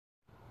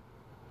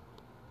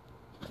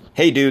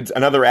Hey dudes,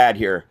 another ad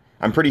here.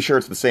 I'm pretty sure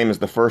it's the same as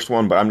the first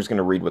one, but I'm just going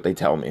to read what they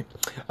tell me.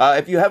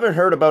 If you haven't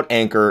heard about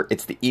Anchor,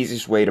 it's the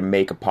easiest way to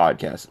make a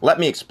podcast. Let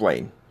me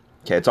explain.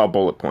 Okay, it's all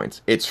bullet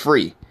points. It's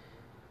free.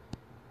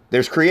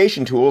 There's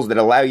creation tools that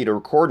allow you to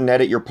record and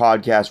edit your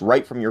podcast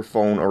right from your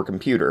phone or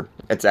computer.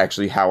 That's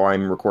actually how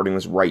I'm recording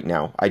this right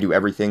now. I do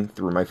everything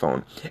through my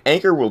phone.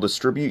 Anchor will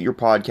distribute your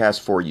podcast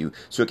for you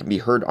so it can be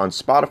heard on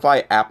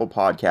Spotify, Apple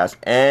Podcasts,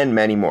 and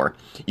many more.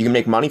 You can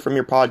make money from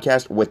your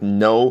podcast with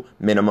no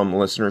minimum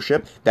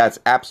listenership. That's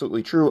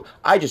absolutely true.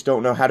 I just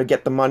don't know how to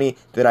get the money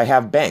that I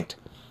have banked.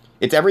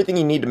 It's everything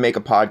you need to make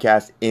a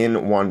podcast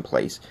in one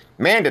place.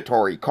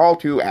 Mandatory call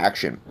to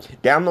action.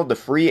 Download the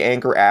free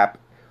Anchor app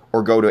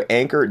or go to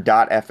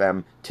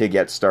anchor.fm to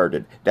get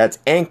started. That's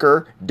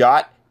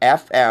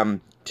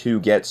anchor.fm to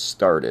get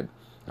started.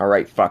 All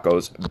right,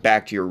 fuckos,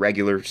 back to your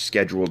regular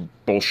scheduled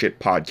bullshit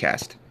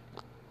podcast.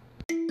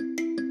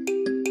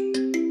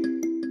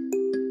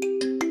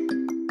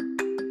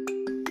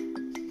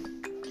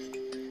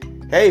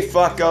 Hey,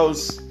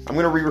 fuckos. I'm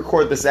going to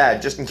re-record this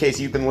ad just in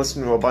case you've been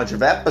listening to a bunch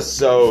of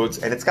episodes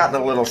and it's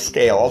gotten a little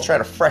stale. I'll try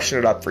to freshen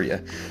it up for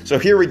you. So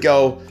here we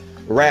go,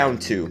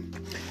 round 2.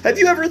 Have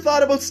you ever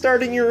thought about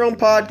starting your own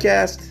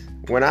podcast?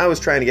 When I was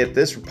trying to get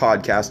this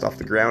podcast off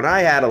the ground,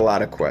 I had a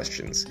lot of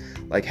questions.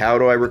 Like, how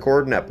do I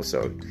record an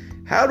episode?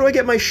 How do I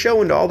get my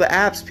show into all the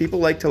apps people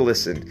like to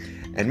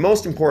listen? And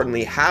most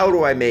importantly, how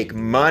do I make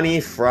money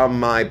from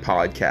my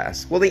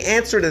podcast? Well, the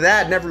answer to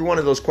that and every one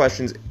of those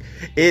questions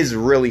is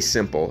really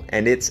simple,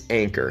 and it's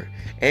Anchor.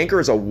 Anchor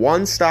is a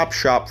one-stop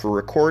shop for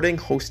recording,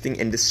 hosting,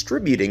 and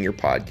distributing your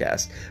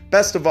podcast.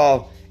 Best of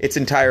all, it's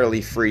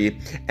entirely free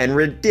and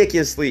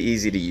ridiculously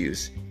easy to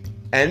use.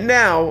 And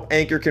now,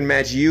 Anchor can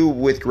match you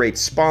with great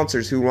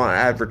sponsors who want to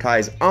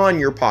advertise on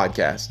your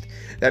podcast.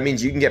 That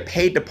means you can get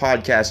paid to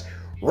podcast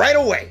right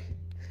away.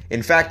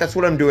 In fact, that's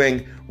what I'm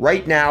doing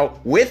right now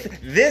with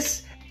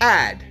this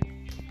ad.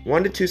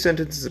 1 to 2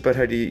 sentences about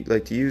how do you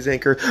like to use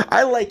Anchor.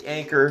 I like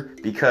Anchor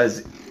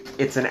because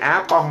it's an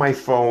app on my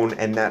phone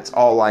and that's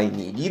all I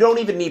need. You don't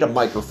even need a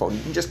microphone.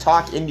 You can just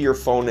talk into your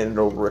phone and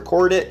it'll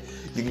record it.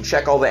 You can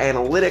check all the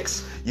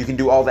analytics. You can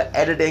do all the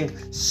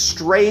editing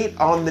straight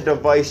on the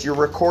device you're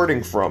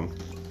recording from.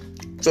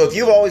 So if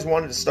you've always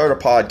wanted to start a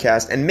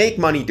podcast and make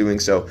money doing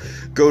so,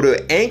 go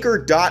to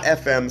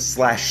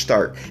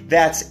anchor.fm/start.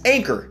 That's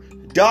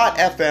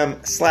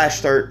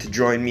anchor.fm/start to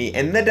join me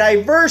and the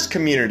diverse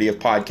community of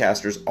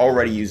podcasters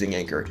already using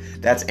Anchor.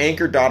 That's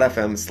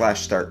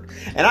anchor.fm/start.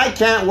 And I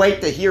can't wait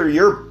to hear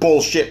your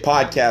bullshit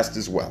podcast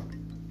as well.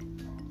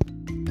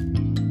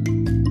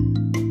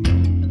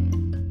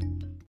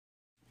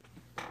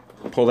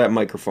 Pull that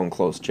microphone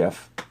close,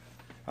 Jeff.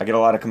 I get a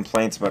lot of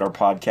complaints about our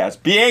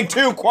podcast being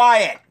too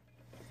quiet.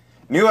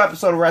 New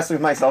episode of Wrestling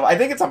with Myself. I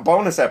think it's a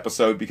bonus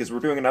episode because we're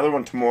doing another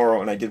one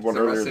tomorrow, and I did one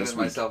earlier this week. Wrestling with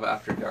Myself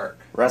After Dark.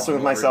 Wrestling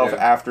with Myself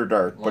After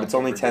Dark, but it's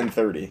only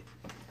 10:30,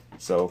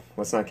 so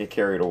let's not get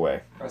carried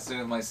away. Wrestling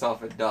with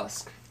Myself at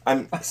Dusk.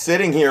 I'm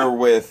sitting here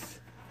with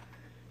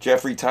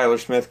Jeffrey Tyler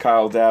Smith,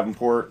 Kyle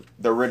Davenport,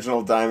 the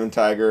original Diamond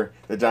Tiger,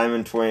 the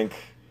Diamond Twink.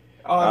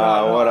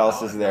 What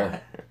else is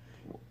there?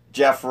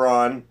 Jeff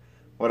Ron.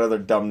 What other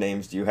dumb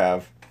names do you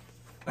have?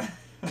 I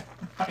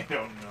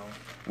don't know.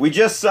 We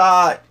just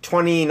saw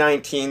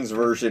 2019's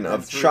version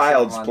of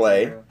Child's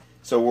Play,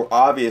 so we're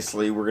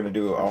going to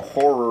do a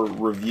horror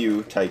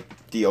review type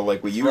deal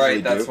like we usually do.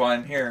 Right, that's why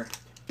I'm here.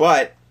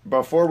 But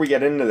before we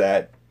get into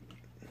that,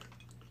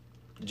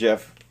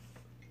 Jeff,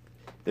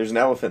 there's an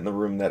elephant in the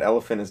room. That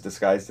elephant is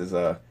disguised as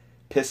a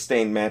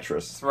piss-stained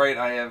mattress. That's right,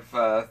 I have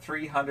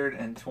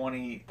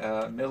 320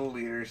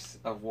 milliliters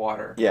of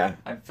water. Yeah.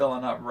 I'm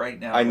filling up right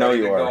now. I know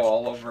ready you to are. Go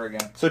all over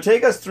again. So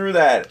take us through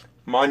that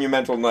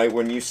monumental night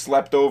when you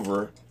slept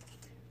over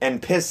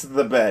and pissed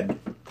the bed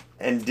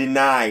and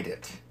denied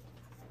it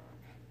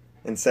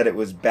and said it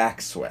was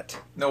back sweat.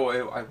 No,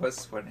 I was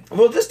sweating.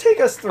 Well, just take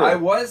us through. I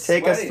was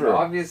take sweating. us through.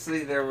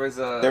 Obviously, there was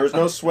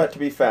no sweat to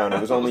be found.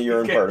 It was only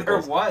urine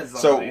particles. There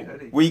was. So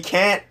we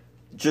can't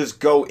just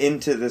go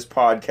into this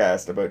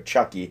podcast about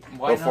Chucky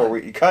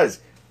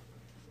because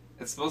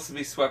it's supposed to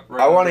be swept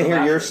right. I want to hear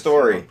mattress, your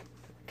story.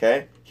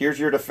 Okay? Here's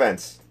your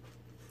defense.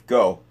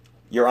 Go.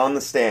 You're on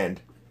the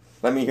stand.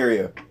 Let me hear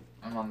you.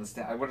 I'm on the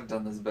stand. I would have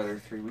done this better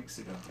 3 weeks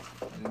ago.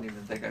 I didn't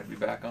even think I'd be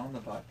back on the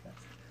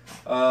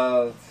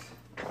podcast.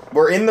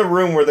 We're in the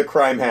room where the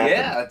crime happened.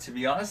 Yeah, to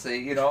be honest,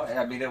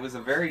 it was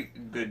a very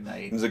good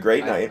night. It was a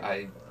great night.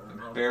 I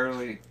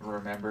barely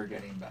remember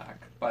getting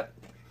back, but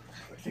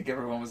I think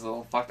everyone was a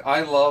little fucked. I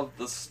love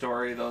the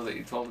story, though, that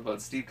you told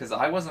about Steve, because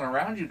I wasn't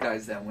around you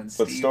guys then when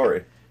Steve... What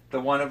story?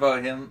 The one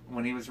about him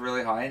when he was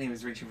really high and he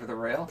was reaching for the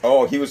rail.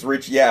 Oh, he was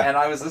reaching, yeah. And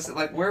I was listening,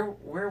 like,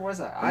 where was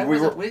I? I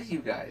wasn't with you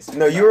guys.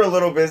 No, you were a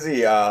little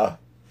busy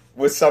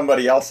with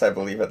somebody else, I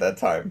believe, at that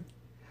time.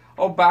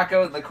 Oh, back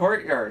out in the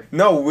courtyard.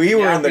 No, we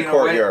were in the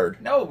courtyard.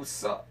 No,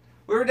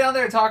 we were down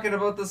there talking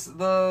about the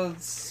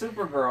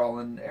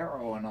Supergirl and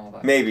Arrow and all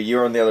that. Maybe. You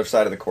were on the other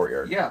side of the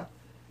courtyard. Yeah.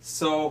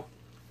 So...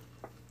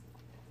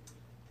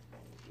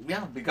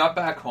 yeah, we got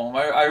back home.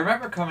 I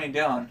remember coming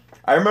down.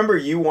 I remember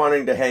you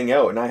wanting to hang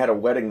out, and I had a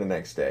wedding the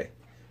next day.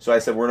 So I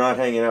said, we're not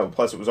hanging out.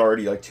 Plus, it was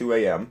already like 2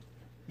 a.m.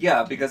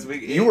 Yeah, because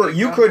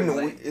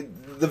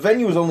the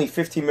venue was only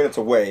 15 minutes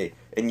away,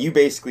 and you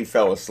basically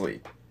fell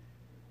asleep.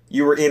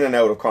 You were in and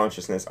out of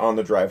consciousness on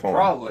the drive home.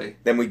 Probably.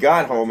 Then we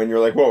got home, and you're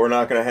like, well, we're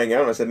not going to hang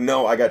out. And I said,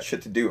 no, I got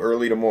shit to do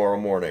early tomorrow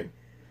morning.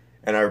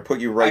 And I would put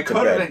you right to bed.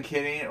 I could have been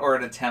kidding, or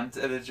an attempt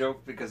at a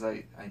joke, because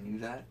I knew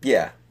that.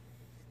 Yeah.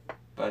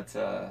 But,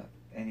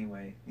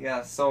 anyway.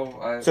 Yeah,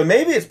 so... So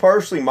maybe it's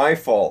partially my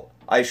fault.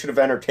 I should have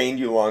entertained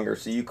you longer,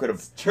 so you could have...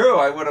 It's true,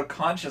 I would have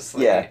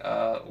consciously went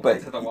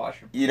to the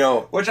washroom. You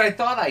know... Which I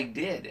thought I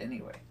did,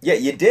 anyway. Yeah,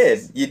 you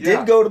did. You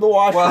did go to the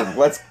washroom.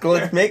 Well,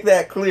 let's make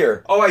that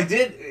clear. Oh, I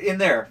did in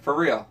there, for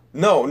real.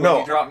 No.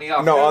 You dropped me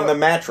off. No, on the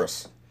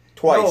mattress.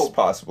 Twice,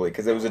 possibly,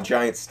 because it was a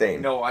giant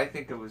stain. No, I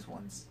think it was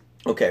once.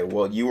 Okay,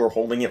 well, you were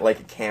holding it like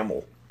a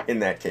camel in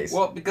that case.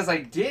 Well, because I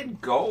did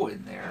go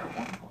in there at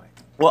one point.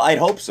 Well, I'd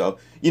hope so.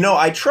 You know,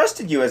 I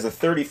trusted you as a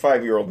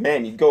 35-year-old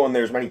man. You'd go in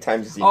there as many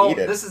times as you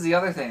needed. Oh, this is the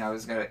other thing I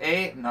was going to...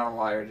 A, I'm not a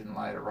liar. I didn't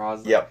lie to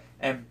Roslyn. Yep.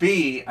 And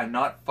B, I'm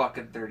not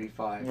fucking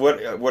 35.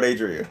 What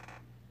age are you?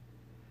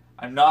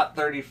 I'm not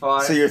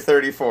 35. So you're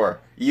 34.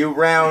 You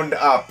round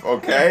up,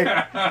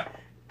 okay?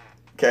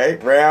 Okay,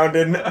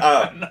 rounding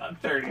up. I'm not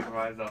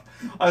 35, though.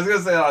 I was going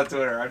to say that on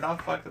Twitter. I'm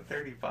not fucking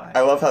 35. I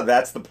love how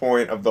that's the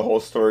point of the whole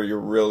story you're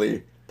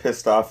really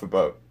pissed off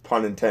about.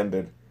 Pun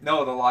intended.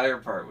 No, the liar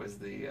part was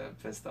the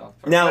pissed off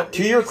part. Now,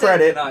 to your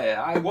credit...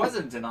 I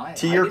wasn't denying it.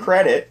 To your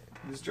credit...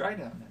 It was dry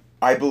down there.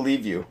 I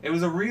believe you. It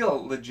was a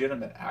real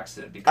legitimate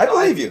accident. Because I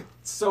believe you.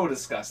 So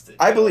disgusted.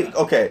 I believe...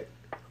 Okay,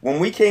 when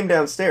we came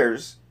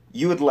downstairs,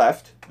 you had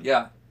left.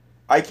 Yeah.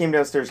 I came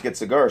downstairs to get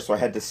cigars, so I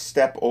had to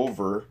step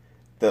over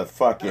the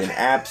fucking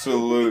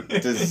absolute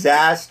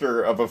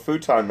disaster of a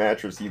futon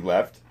mattress you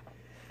left.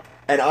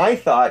 And I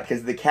thought,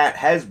 because the cat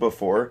has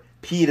before,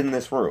 peed in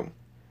this room.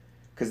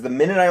 Because the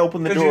minute I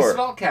opened the door... Because you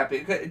smell cat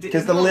pee.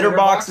 Because the litter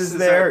box is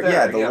there.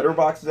 Yeah, the litter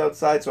box is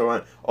outside, so I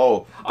went,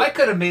 oh... I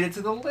could have made it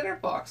to the litter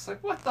box.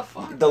 Like, what the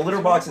fuck? The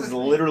litter box is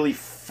literally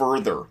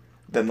further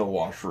than the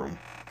washroom.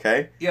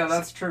 Okay? Yeah,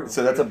 that's true.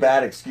 So that's a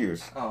bad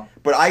excuse. Oh.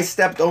 But I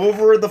stepped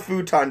over the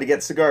futon to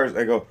get cigars, and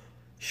I go...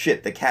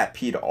 Shit, the cat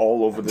peed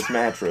all over this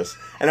mattress.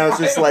 And I was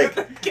just like...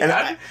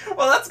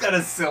 Well, that's kind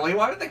of silly.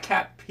 Why would the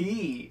cat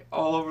pee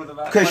all over the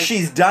mattress? Because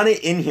she's done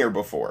it in here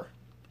before.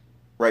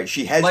 Right,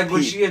 she has Like, peed.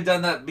 would she have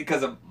done that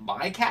because of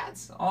my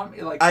cats on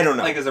me? Like, I don't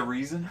know. Like, as a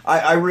reason?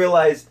 I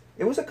realized...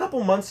 It was a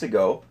couple months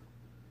ago.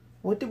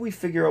 What did we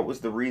figure out was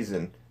the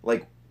reason?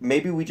 Like,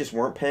 maybe we just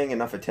weren't paying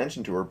enough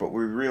attention to her, but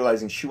we were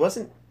realizing she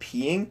wasn't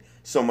peeing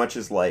so much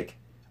as, like...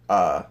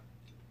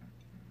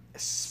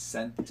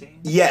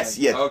 Scenting? Yes,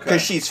 like, yes, okay.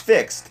 because she's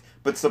fixed.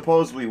 But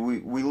supposedly,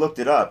 we looked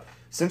it up.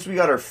 Since we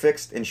got her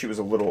fixed and she was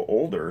a little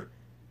older,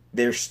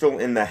 they're still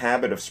in the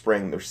habit of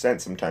spraying their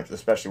scent sometimes,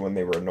 especially when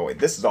they were annoyed.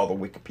 This is all the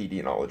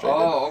Wikipedia knowledge I did.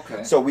 Oh,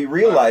 okay. So we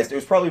realized, it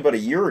was probably about a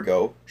year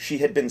ago, she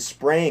had been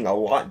spraying a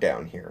lot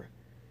down here.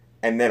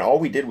 And then all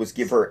we did was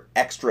give her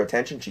extra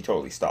attention. She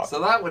totally stopped.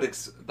 So that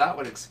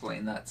would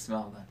explain that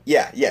smell then.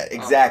 Yeah,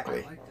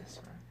 exactly. Oh, I like this,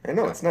 right? I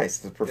know, it's nice.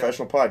 It's a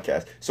professional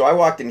podcast. So I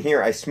walked in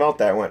here, I smelt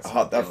that, I went,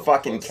 oh, the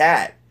fucking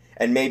cat.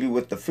 And maybe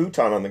with the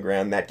futon on the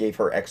ground, that gave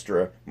her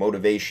extra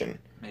motivation.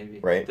 Maybe.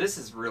 Right? This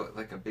is really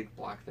like a big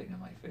black thing in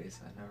my face.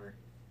 I never...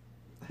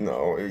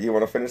 No, you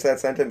want to finish that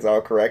sentence?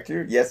 I'll correct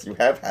you. Yes, you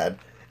have had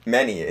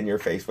many in your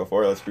face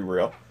before, let's be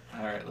real.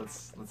 Alright,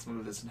 let's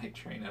move this night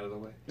train out of the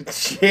way.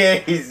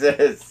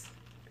 Jesus!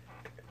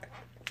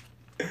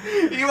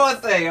 He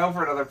wants to hang out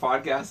for another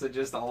podcast and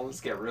just all of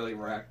us get really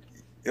wrecked.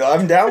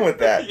 I'm down with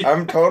that.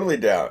 I'm totally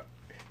down.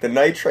 The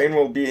night train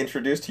will be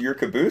introduced to your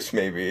caboose,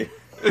 maybe.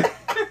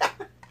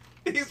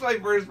 He's my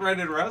first friend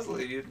in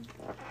wrestling.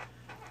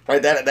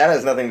 Right, that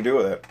has nothing to do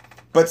with it.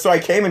 But so I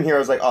came in here, I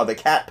was like, oh, the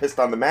cat pissed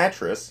on the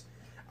mattress.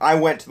 I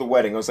went to the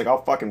wedding. I was like,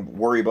 I'll fucking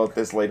worry about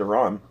this later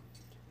on.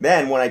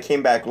 Then, when I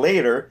came back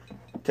later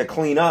to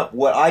clean up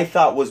what I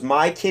thought was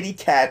my kitty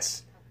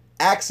cat's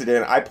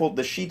accident, I pulled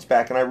the sheets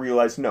back and I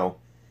realized, no.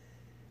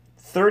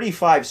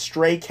 35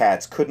 stray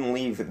cats couldn't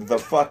leave the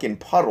fucking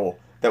puddle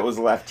that was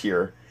left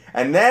here.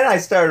 And then I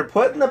started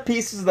putting the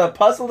pieces of the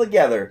puzzle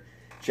together.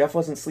 Jeff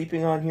wasn't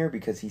sleeping on here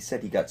because he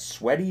said he got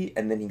sweaty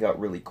and then he got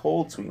really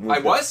cold, so he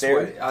moved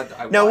upstairs.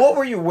 Sweaty. Now, what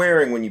were you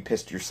wearing when you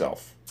pissed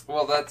yourself?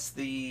 Well, that's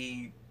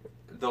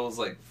those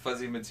like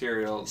fuzzy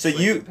material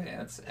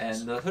pants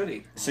and the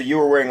hoodie. So you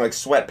were wearing like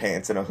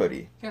sweatpants and a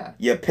hoodie. Yeah.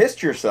 You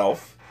pissed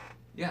yourself.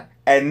 Yeah.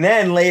 And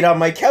then laid on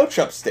my couch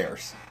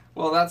upstairs.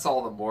 Well, that's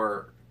all the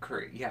more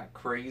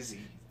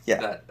crazy. Yeah.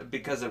 That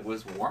because it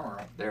was warmer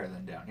up there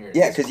than down here.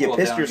 Yeah, because you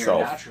pissed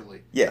yourself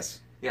naturally. Yes.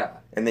 Yeah.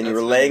 And then you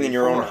were laying in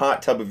your own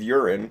hot tub of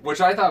urine.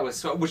 Which I thought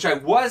was... Which I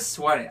was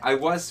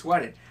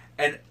sweating.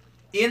 And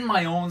in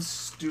my own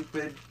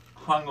stupid,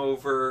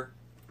 hungover,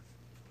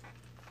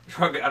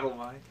 drug out of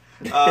mind,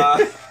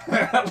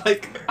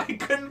 Like, I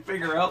couldn't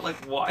figure out,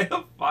 like, why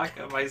the fuck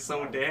am I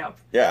so damp?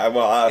 Yeah,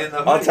 well, In the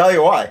I'll hoodie. tell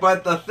you why.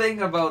 But the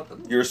thing about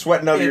You're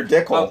sweating out your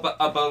dick hole.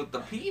 about the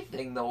pee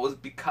thing, though, was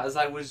because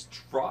I was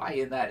dry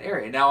in that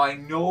area. Now, I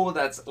know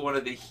that's one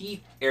of the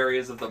heat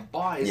areas of the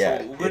body, Yeah,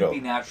 so it would be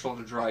natural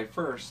to dry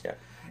first. Yeah.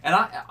 And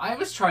I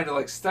was trying to,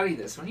 like, study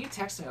this. When you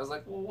texted me, I was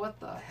like, well, what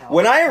the hell?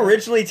 When I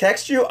originally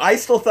texted you, I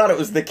still thought it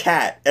was the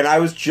cat, and I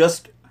was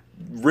just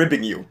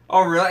ribbing you.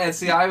 Oh, really? And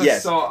see, I was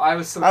Yes. so I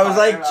was tired,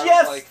 like,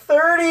 Jeff's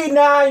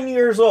 39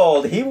 years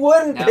old. He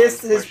wouldn't now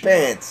piss he's his pushing it,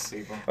 pants.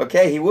 people.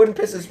 Okay, he wouldn't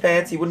piss his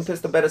pants. He wouldn't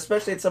piss the bed,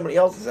 especially at somebody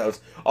else's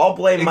house. I'll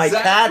blame my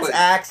cat's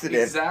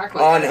accident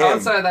Exactly. on and him.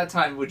 outside of that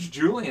time, which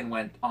Julian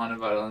went on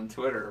about on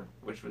Twitter,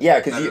 which was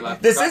Yeah, because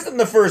this isn't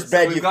the first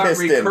bed we've you got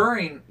pissed in.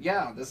 recurring.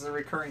 Yeah, this is a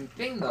recurring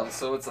thing though.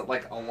 So it's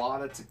like a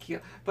lot of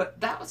tequila.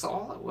 But that was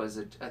all it was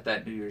at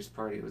that New Year's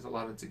party. It was a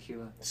lot of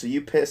tequila. So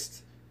you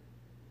pissed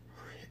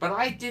But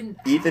I didn't.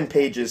 Ethan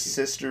Page's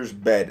sister's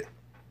bed.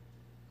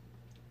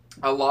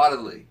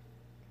 Allegedly.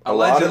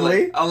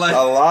 Allegedly?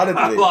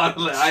 Allegedly.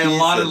 Allegedly. I Jesus.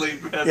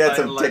 allegedly pissed. He had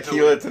some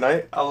tequila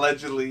tonight?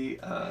 Allegedly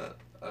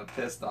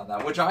pissed on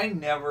that, which I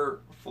never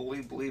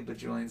fully believed, but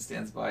Julian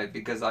stands by it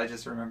because I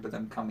just remember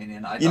them coming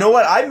in. You know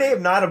what? I may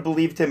have not have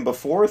believed him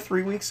before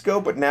 3 weeks ago,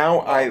 but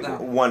now I no.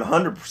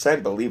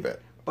 100% believe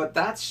it. But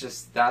that's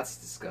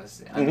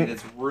disgusting. I mean,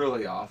 it's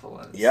really awful.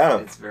 And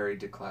it's very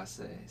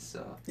déclassé.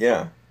 So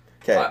yeah,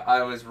 okay.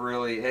 I was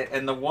really,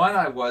 and the one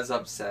I was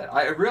upset.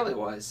 I really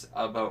was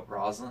about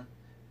Rosalind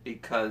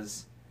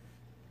because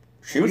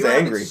she was we were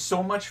angry. having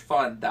so much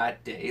fun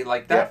that day.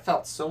 Like that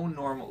felt so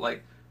normal.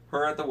 Like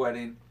her at the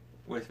wedding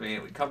with me,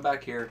 and we come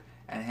back here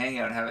and hang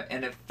out and have it,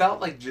 and it felt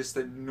like just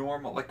a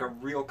normal, like a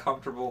real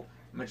comfortable.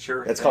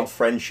 Mature. It's called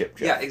friendship,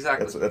 Jeff. Yeah,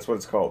 exactly. That's what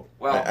it's called.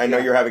 Well, I know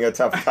you're having a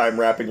tough time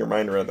wrapping your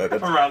mind around that.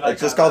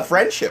 It's just called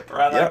friendship.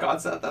 Around that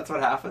concept, that's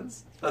what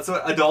happens. That's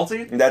what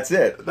adulting. That's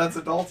it. That's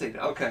adulting.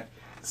 Okay,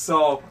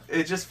 so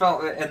it just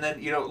felt, and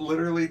then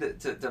literally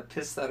to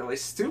piss that away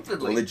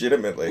stupidly,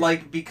 legitimately,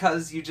 like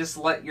because you just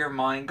let your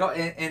mind go,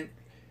 and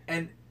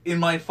in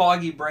my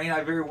foggy brain,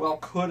 I very well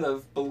could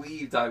have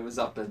believed I was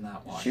up in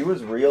that one. She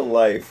was real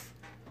life,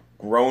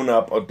 grown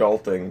up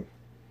adulting,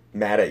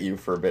 mad at you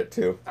for a bit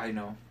too. I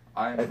know.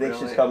 I think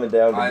she's coming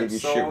down to give you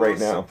shit right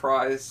now. I'm so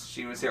surprised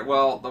she was here.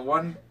 Well, the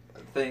one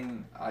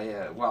thing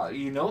well,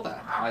 you know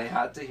that. I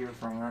had to hear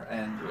from her,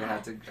 and we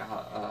had to get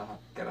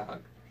a hug.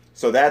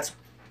 So let's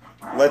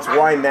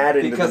wind that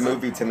into the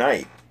movie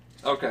tonight.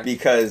 Okay.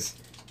 Because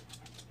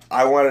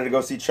I wanted to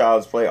go see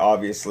Child's Play,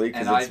 obviously.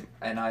 And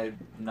I'm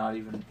not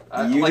even...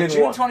 like,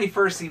 June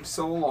 21st seems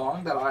so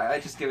long that I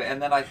just give it...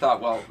 And then I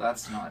thought, well,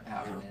 that's not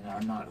happening.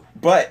 I'm not...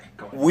 But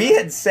we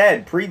had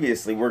said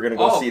previously we're going to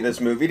go see this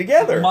movie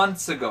together.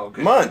 Months ago.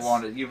 Months.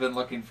 You've been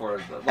looking for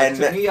it. Like,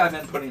 to me, I've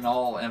been putting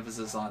all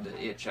emphasis onto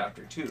It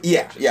Chapter 2.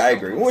 Yeah, I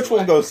agree. Which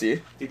we'll go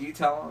see. Did you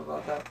tell them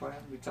about that plan?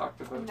 We talked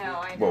about it. No,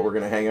 I didn't. Well, we're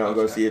going to hang out and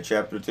go see It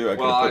Chapter 2. I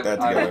could have put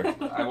that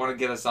together. I want to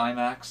get us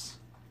IMAX.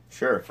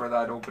 Sure. For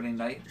that opening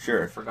night.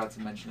 Sure. I forgot to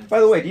mention it. By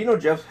the way, do you know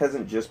Jeff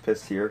hasn't just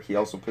pissed here? He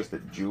also pissed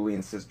at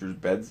Julian's sister's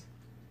beds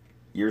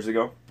years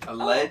ago.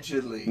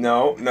 Allegedly.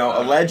 No,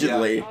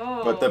 allegedly.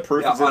 Yeah. But the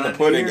proof is in the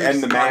pudding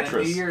and the mattress.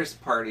 On a New Year's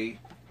party.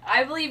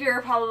 I believe you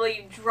were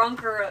probably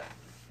drunker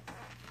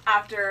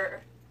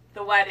after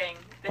the wedding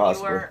than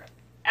Possibly. you were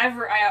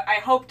ever. I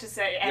hope to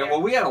say. Yeah,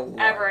 well, we had a lot.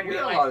 Ever in We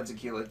your had a life. lot of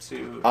tequila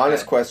too.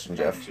 Honest question,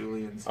 Jeff.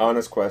 Julian's.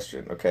 Honest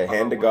question. Okay,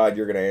 hand to God,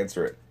 you're going to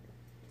answer it.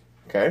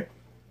 Okay?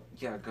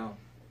 Yeah, go.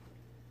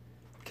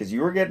 Because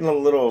you were getting a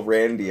little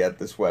randy at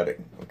this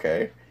wedding,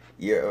 okay?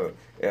 Your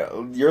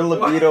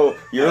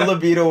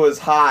libido was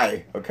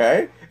high,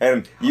 okay?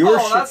 And you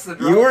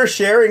were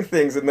sharing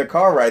things in the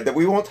car ride that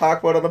we won't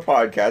talk about on the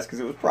podcast because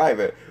it was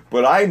private.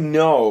 But I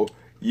know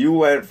you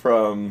went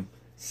from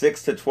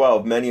 6 to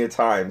 12 many a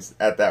times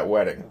at that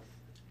wedding.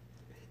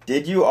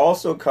 Did you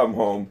also come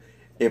home?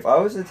 If I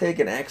was to take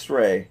an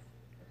X-ray,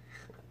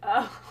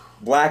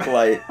 black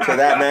light to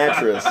that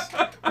mattress,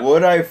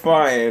 would I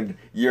find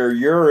your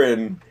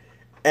urine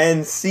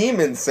and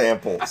semen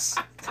samples?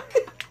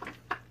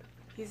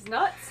 He's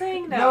not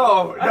saying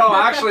no. No,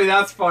 actually,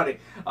 that's funny.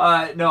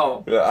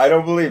 No. I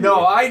don't believe you.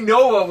 No, I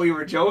know what we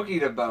were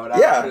joking about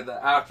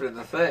after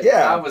the thing.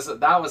 Yeah.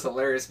 That was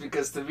hilarious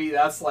because to me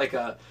that's like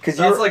a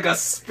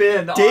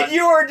spin. Did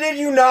you or did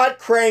you not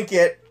crank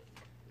it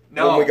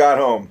when we got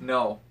home?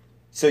 No.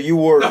 So you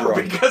were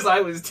drunk. Because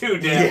I was too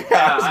damn.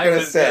 Yeah, I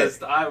was say.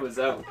 Pissed. I was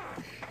out.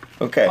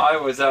 Okay. I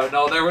was out.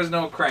 No, there was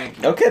no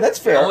cranking. Okay, that's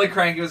fair. The only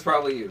cranking was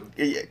probably you.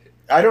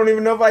 I don't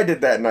even know if I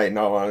did that night, in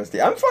all honesty.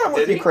 I'm fine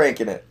with you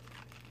cranking it.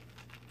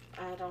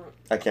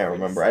 I can't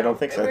remember. I don't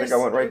think so. I think I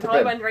went right to bed.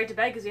 We went right to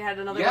bed because we had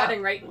another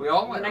wedding we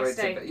all went the next right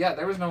day. to bed. Yeah,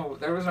 there was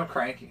no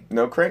cranking.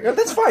 No crank? No,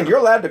 that's fine. You're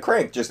allowed to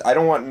crank. Just I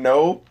don't want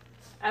no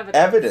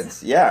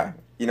evidence. Yeah.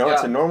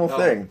 It's a normal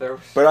thing.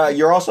 But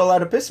you're also allowed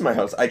to piss in my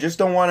house. I just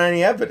don't want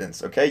any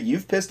evidence, okay?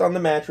 You've pissed on the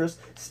mattress.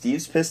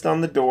 Steve's pissed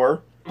on the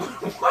door.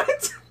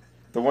 What?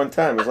 The one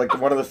time. It was like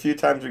one of the few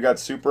times we got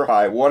super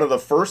high. One of the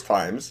first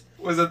times.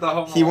 Was it the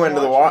Home He Alone went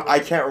to the washroom? I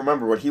can't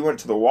remember, but he went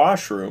to the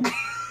washroom,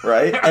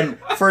 right? And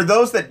for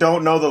those that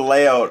don't know the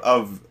layout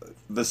of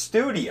the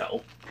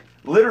studio,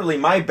 literally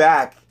my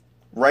back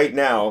right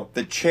now,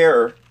 the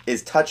chair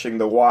is touching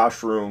the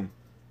washroom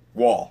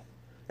wall.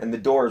 And the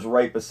door is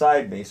right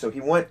beside me. So he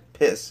went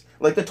piss.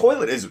 Like the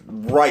toilet is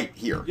right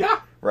here.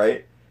 Yeah.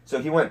 Right? So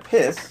he went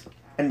piss,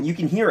 and you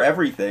can hear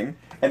everything.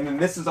 And then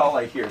this is all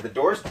I hear. The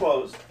door's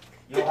closed.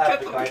 You'll have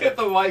to kind Get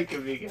of... the mic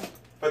if you can.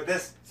 But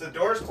this, so the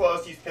door's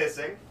closed, he's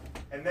pissing,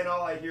 and then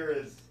all I hear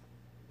is...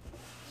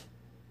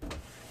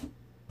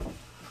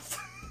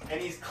 And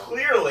he's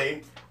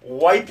clearly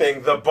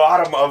wiping the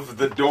bottom of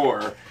the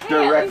door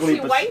Hey, at least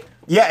you bes- wipe.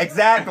 Yeah,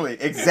 exactly,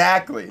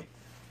 exactly.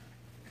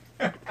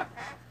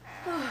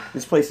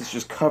 This place is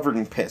just covered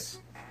in piss.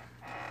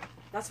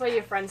 That's why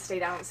your friends stay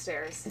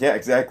downstairs. Yeah,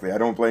 exactly. I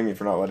don't blame you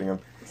for not letting him.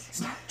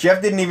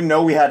 Jeff didn't even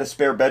know we had a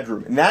spare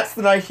bedroom, and that's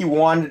the night he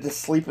wanted to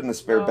sleep in the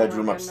spare Oh my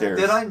bedroom goodness. upstairs.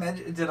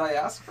 Did I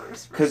ask for a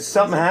spare? Because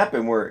something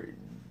happened where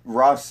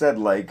Ross said,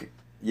 like,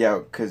 yeah,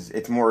 because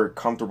it's more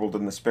comfortable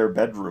than the spare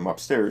bedroom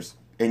upstairs.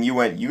 And you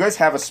went, you guys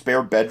have a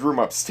spare bedroom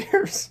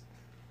upstairs?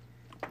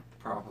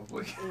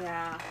 Probably.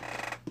 Yeah.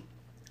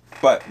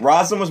 But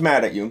Roslyn was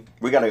mad at you.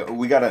 We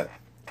gotta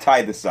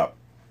tie this up.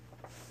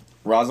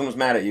 Roslyn was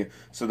mad at you.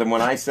 So then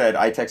when I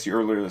texted you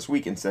earlier this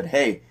week and said,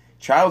 hey,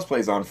 Child's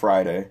Play's on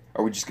Friday.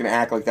 Are we just gonna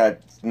act like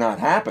that's not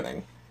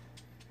happening?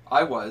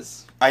 I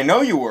was. I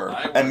know you were.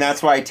 I was. And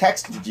that's why I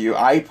texted you.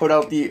 I put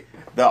out the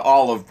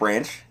olive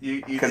branch.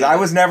 You Because did. I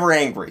was never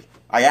angry.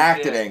 I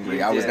acted You angry.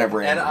 did. I was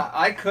never angry. And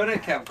I could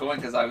have kept going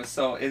because I was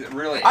so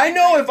really. I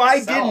know angry if at I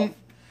myself. didn't-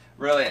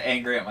 Really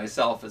angry at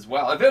myself as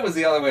well. If it was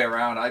the other way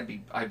around, I'd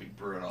be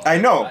brutal. I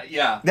know.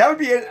 Yeah. That would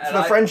be it for And the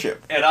I-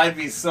 friendship. And I'd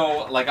be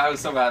so like I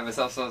was so mad at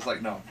myself, so I was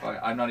like, no, fuck,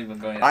 I'm not even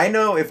going. I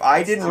know if I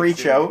It's didn't too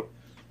reach soon. out,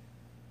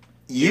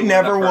 you You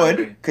never wouldn't have would,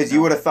 heard me. because you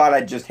No. would have thought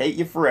I'd just hate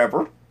you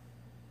forever,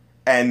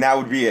 and that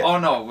would be it. Oh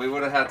no, we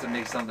would have had to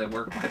make something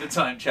work by the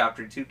time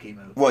Chapter 2 came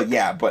out. Well,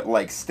 yeah, but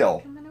like still.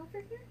 Coming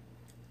over here?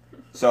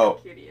 So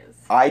Cute he is.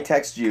 I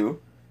text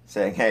you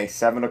saying, hey,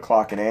 7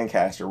 o'clock in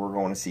Ancaster, we're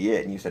going to see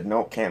it, and you said,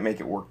 nope, can't make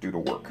it work due to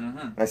work. Mm-hmm.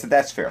 And I said,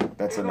 that's fair.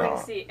 That's We're a going no.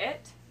 to see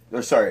it.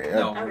 Or, sorry,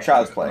 No, Okay.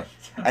 Child's Play.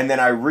 And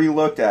then I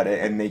re-looked at it,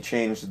 and they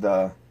changed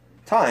the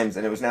times,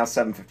 and it was now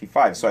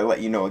 7:55. So I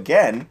let you know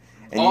again,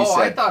 and you Oh,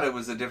 I said, thought it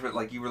was a different.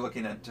 Like you were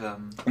looking at.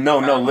 no,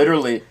 Paramount.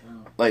 literally,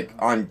 like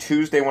on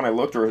Tuesday when I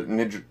looked or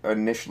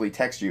initially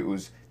texted you,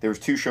 there was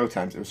 2 show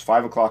times. It was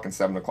 5 o'clock and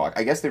 7 o'clock.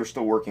 I guess they were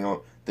still working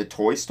on the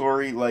Toy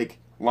Story like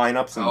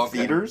lineups in Oh, okay.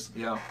 theaters.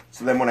 Yeah.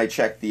 So then when I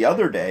checked the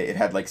other day, it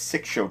had like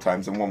 6 show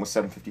times and one was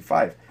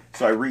 7:55.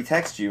 So I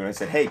re-texted you and I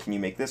said, hey, can you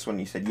make this one?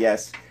 You said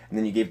yes. And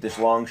then you gave this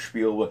long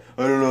spiel. With,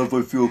 I don't know if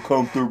I feel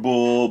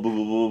comfortable. Blah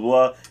blah blah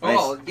blah. And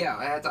Well, yeah,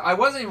 I had to. I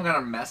wasn't even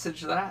gonna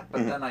message that,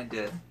 but Mhm. then I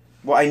did.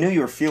 well, I knew you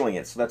were feeling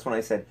it, so that's when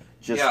I said,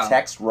 just Yeah.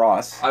 text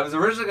Ross. I was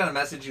originally gonna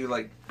message you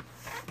like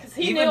 'Cause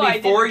he even knew I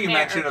before didn't you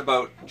care. mentioned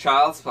about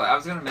Child's Play. I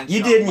was gonna mention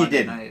You it did on and you Monday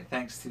didn't. night,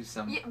 thanks to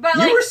some. Yeah, but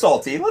You like, were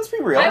salty. Let's be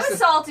real. I was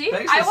salty.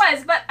 Thanks I to-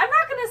 was, but I'm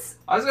not gonna.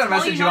 I was gonna tell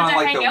message you you not on to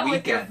like hang the out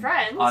with your weekend.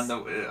 friends.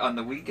 On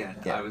the weekend,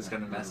 Yeah. I was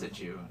gonna message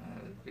you.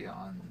 Be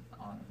on.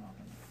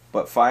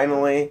 But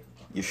finally,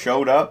 you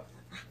showed up.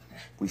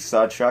 We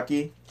saw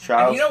Chucky. And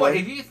Child's you know what?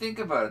 Play. If you think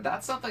about it,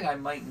 that's something I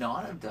might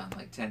not have done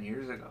like 10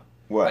 years ago.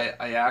 What?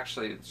 I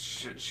actually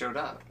showed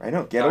up. I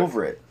know. Get Sorry.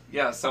 over it.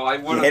 Yeah, so I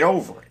would Get have.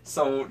 over it.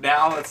 So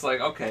now it's like,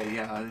 okay,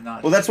 yeah, I'm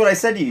not. Well, that's what I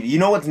said to you. You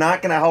know what's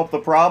not going to help the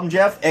problem,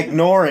 Jeff?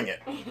 Ignoring it.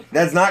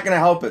 That's not going to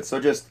help it. So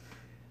just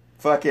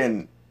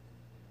fucking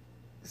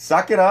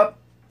suck it up.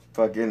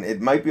 Fucking,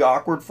 it might be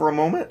awkward for a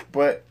moment,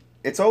 but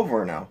it's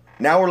over now.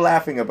 Now we're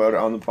laughing about it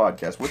on the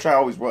podcast, which I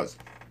always was.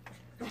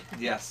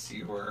 Yes,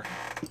 you were.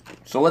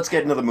 So let's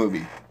get into the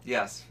movie.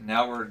 Yes,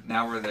 now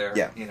we're there.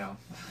 Yeah. You know.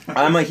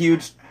 I'm a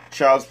huge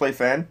Child's Play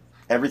fan.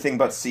 Everything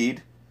but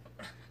Seed.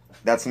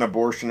 That's an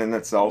abortion in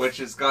itself. Which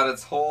has got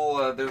its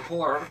whole there's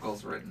whole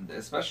articles written,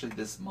 especially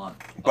this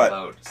month, But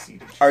about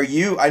Cedar. Are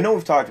you, I know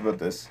we've talked about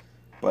this,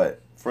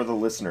 but for the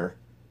listener,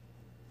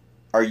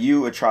 are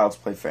you a Child's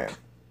Play fan?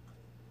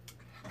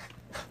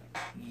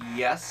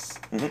 Yes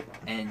Mhm.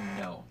 and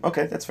no.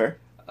 Okay, that's fair.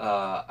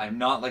 I'm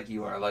not like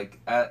you are. Like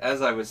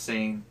as I was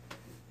saying,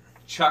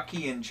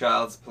 Chucky and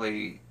Child's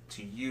Play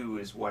to you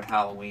is what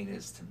Halloween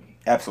is to me.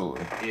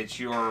 Absolutely. It's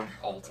your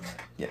ultimate.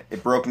 Yeah,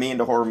 it broke me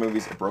into horror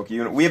movies. It broke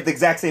you. We have the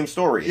exact same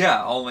story.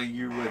 Yeah, only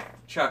you with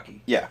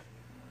Chucky. Yeah.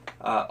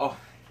 Oh,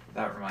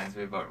 that reminds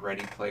me about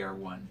Ready Player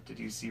One. Did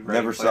you see Ready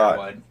Never Player saw it.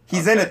 One?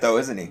 He's in it though,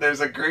 isn't he?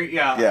 There's a great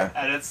yeah. Yeah.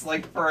 And it's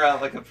like for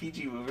like a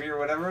PG movie or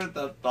whatever.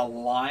 The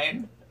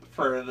line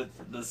for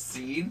the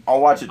scene.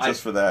 I'll watch it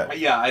just for that.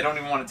 Yeah, I don't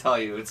even want to tell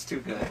you. It's too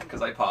good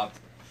because I popped.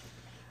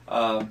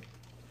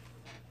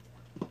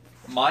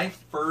 My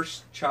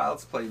first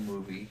Child's Play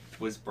movie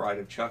was Bride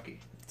of Chucky,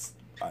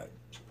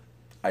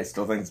 I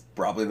still think it's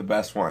probably the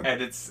best one.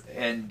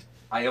 and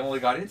I only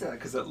got into that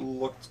because it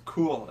looked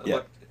cool. It Yeah.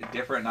 looked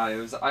different. I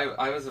was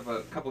about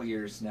a couple of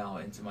years now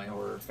into my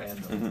horror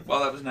fandom. Mhm. Well,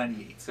 that was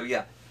 '98, so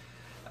yeah.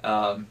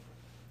 And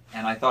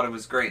I thought it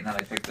was great, and then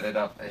I picked it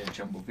up at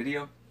Jumbo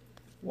Video,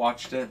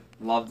 watched it,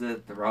 loved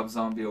it. The Rob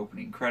Zombie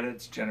opening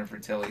credits, Jennifer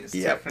Tilly as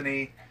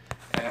Tiffany,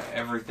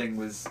 everything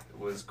was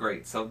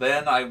great. So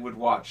then I would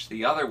watch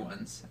the other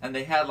ones, and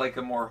they had like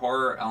a more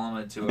horror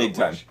element to it, Big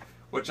time.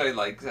 which I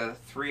liked.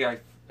 3 I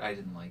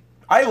didn't like.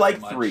 I like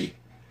much. 3.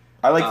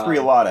 I like 3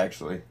 a lot,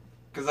 actually.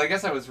 Because I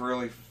guess I was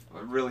really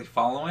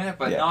following it,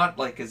 but not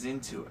like as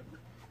into it.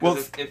 Well,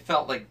 it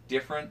felt like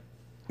different.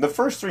 The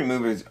first 3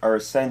 movies are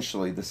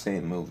essentially the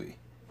same movie,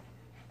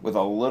 with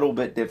a little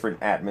bit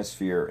different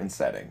atmosphere and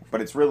setting,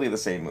 but it's really the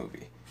same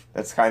movie.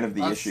 That's kind of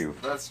the issue.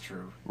 That's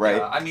true. Right?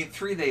 Yeah, I mean,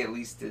 3 they at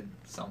least did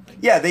something.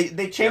 Yeah,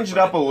 they changed it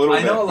up a little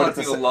bit. I know a lot but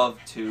of people love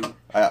 2.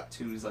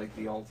 2 is like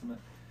the ultimate.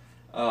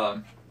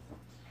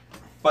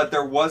 But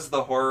there was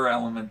the horror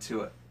element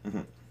to it.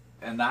 Mm-hmm.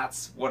 And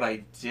that's what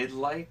I did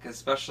like,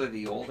 especially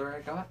the older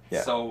I got.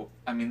 Yeah. So,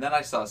 I mean, then I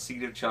saw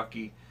Seed of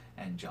Chucky,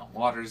 and John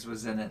Waters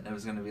was in it, and it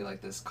was going to be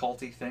like this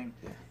culty thing,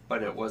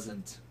 but it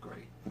wasn't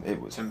great. It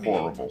was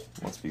horrible,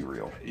 let's be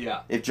real.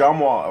 Yeah. If John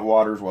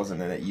Waters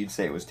wasn't in it, you'd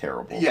say it was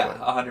terrible. Yeah,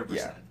 but,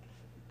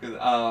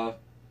 100%.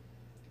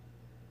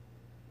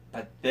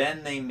 But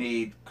then they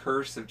made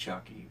Curse of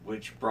Chucky,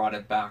 which brought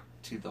it back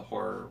to the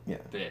horror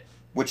bit.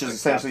 Which is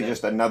essentially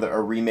just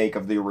a remake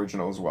of the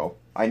original as well.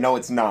 I know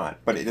it's not,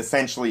 but it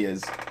essentially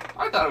is.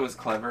 I thought it was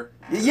clever.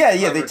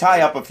 Yeah, they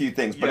tie up a few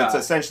things, but it's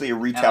essentially a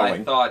retelling.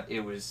 And I thought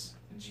it was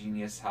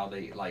genius how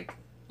they like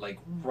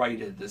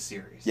righted the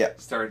series. Yeah.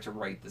 Started to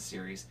write the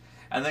series.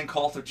 And then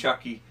Cult of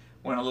Chucky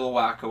went a little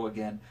wacko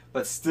again,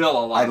 but still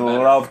a lot better. I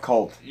love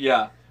Cult.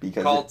 Yeah.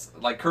 Because Cult,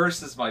 like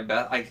Curse is my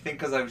best. I think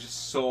because I was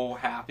just so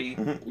happy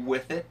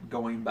with it,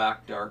 going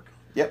back dark.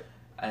 Yep.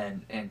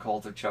 And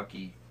Cult of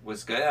Chucky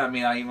was good. I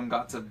mean, I even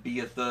got to be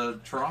at the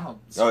Toronto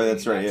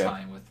that's right,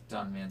 time with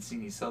Don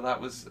Mancini, so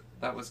that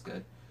was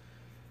good.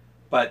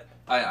 But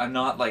I'm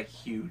not like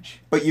huge.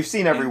 But you've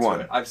seen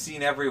everyone. I've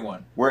seen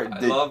everyone. I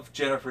love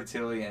Jennifer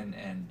Tilly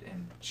and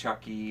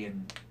Chucky,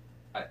 and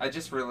I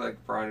just really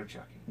like Bride of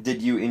Chucky.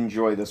 Did you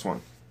enjoy this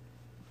one?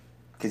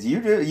 Because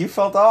you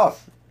felt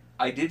off.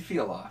 I did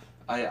feel off.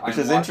 Which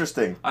is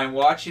interesting. I'm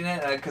watching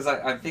it because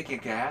I'm thinking,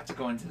 okay, I have to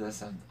go into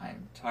this.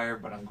 I'm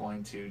tired, but I'm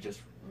going to just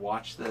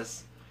watch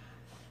this.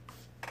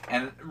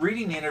 And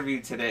reading the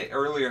interview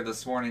earlier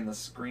this morning, the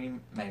Scream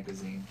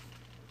magazine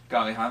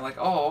got me. I'm like,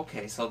 oh,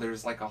 okay, so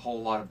there's like a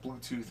whole lot of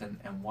Bluetooth and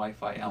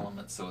Wi-Fi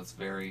elements, so it's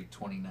very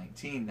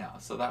 2019 now,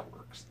 so that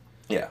works.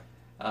 Yeah.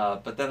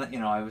 But then,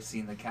 I was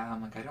seeing the cast,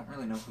 I'm like, I don't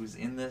really know who's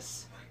in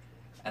this.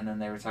 And then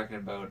they were talking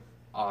about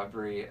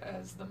Aubrey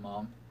as the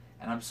mom.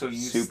 And I'm so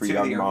used to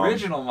the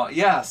original mom.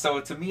 Yeah, so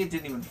to me it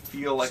didn't even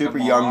feel like super a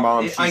mom. Young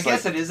mom. I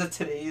guess it is a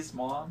today's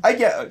mom. I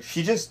get.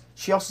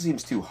 She also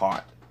seems too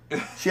hot.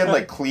 She had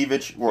like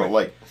cleavage or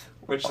like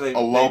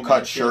a low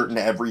cut shirt and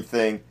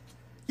everything.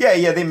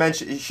 Yeah, they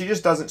mentioned she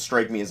just doesn't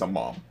strike me as a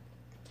mom.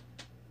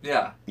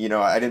 Yeah.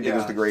 I didn't think it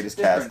was the greatest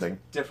casting.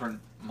 Different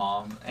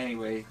mom.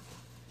 Anyway.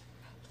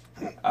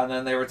 And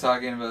then they were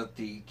talking about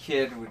the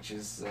kid, which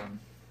is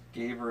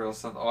Gabriel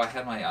something. Oh, I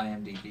had my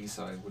IMDb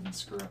so I wouldn't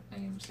screw up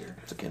names here.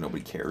 It's okay,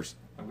 nobody cares.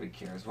 Nobody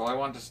cares. Well, I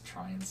wanted to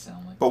try and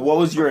sound like. But what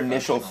was your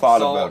initial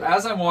thought about it? So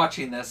as I'm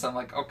watching this, I'm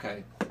like,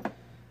 okay,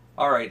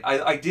 all right.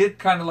 I did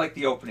kind of like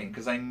the opening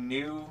because I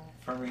knew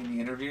from reading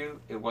the interview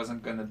it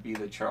wasn't going to be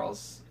the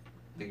Charles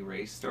Lee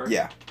Ray story.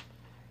 Yeah.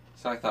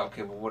 So I thought,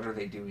 okay, well, what are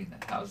they doing then?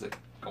 How's it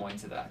going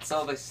to that?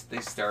 So they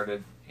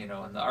started, and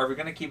are we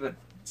going to keep it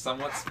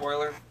somewhat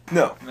spoiler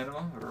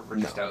minimum, or we're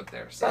just out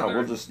there? So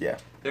we'll just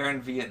they're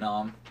in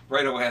Vietnam.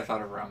 Right away, I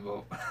thought of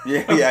Rambo.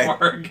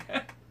 Yeah.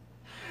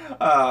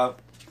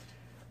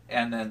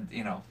 And then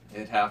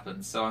it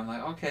happens. So I'm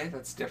like, okay,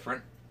 that's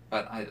different.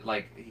 But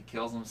he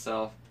kills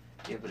himself.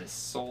 Yeah, but his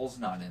soul's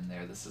not in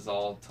there. This is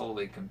all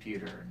totally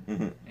computer.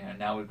 And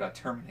now we've got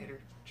Terminator,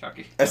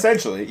 Chucky.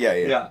 Essentially,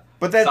 yeah.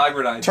 But then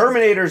Cyberdyne.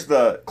 Terminator's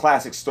the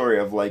classic story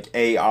of like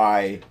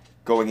AI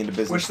going into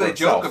business, which they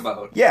joke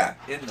about. Yeah.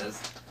 In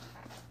this.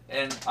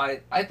 And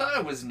I thought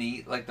it was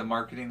neat, like the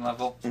marketing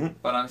level,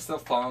 but I'm still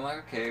following,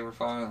 like, okay, we're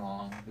following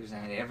along. There's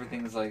Andy.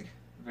 Everything's like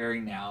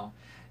very now.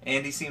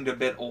 Andy seemed a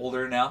bit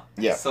older now.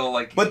 Yeah. So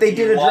but they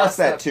did address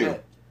that too.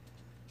 Bit.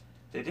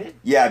 They did?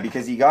 Yeah,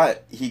 because he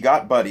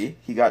got Buddy,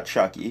 he got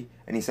Chucky,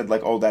 and he said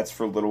like, oh, that's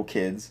for little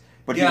kids.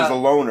 But he was a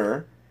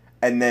loner,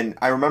 and then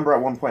I remember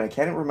at one point, I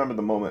can't remember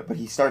the moment, but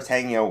he starts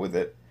hanging out with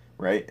it,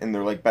 right? And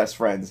they're like best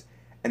friends.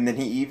 And then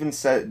he even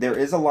said, there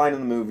is a line in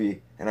the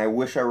movie, and I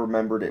wish I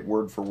remembered it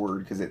word for word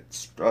because it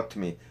struck to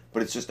me,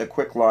 but it's just a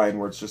quick line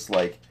where it's just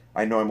like,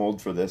 I know I'm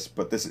old for this,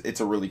 but it's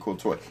a really cool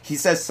toy. He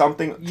says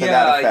something to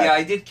that effect. Yeah,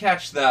 I did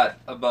catch that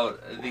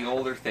about the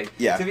older thing.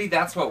 Yeah. To me,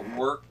 that's what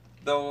worked,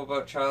 though,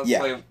 about Child's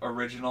Play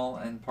original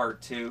and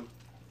part 2.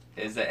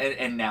 Is that,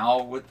 and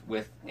now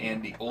with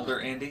Andy, older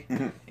Andy,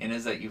 and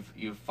is that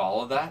you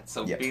follow that.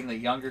 So being the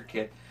younger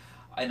kid,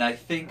 and I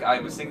think I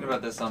was thinking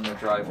about this on the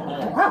drive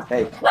home.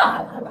 Hey.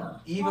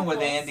 Even with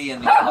Andy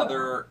and the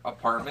other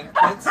apartment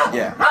kids.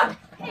 Yeah.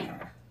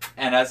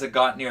 And as it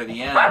got near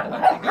the end, I'm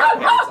thinking,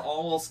 okay, it's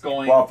almost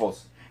going.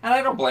 Waffles. And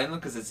I don't blame them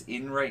because it's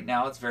in right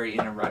now. It's very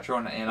in and retro,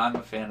 and I'm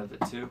a fan of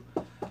it too.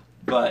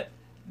 But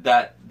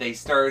that they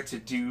started to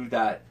do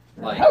that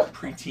like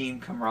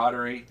preteen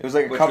camaraderie. It was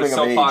like a which coming was of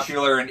so age.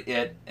 popular in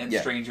It and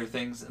Yeah. Stranger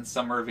Things in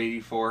summer of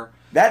 '84.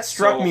 That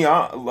struck So- me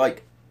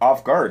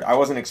off guard. I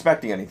wasn't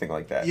expecting anything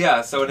like that.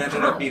 Yeah, so it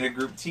ended up being a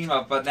group team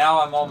up. But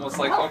now I'm almost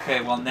like,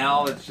 okay, well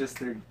now it's just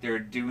they're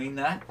doing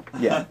that.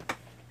 Yeah.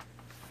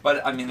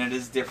 But I mean, it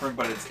is different,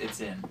 but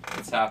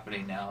it's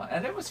happening now,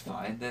 and it was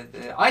fine.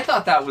 I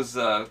thought that was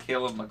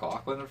Caleb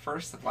McLaughlin at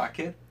first, the black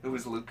kid who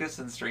was Lucas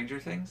in Stranger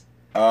Things,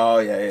 Oh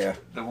yeah.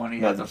 the one he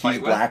No, had to he's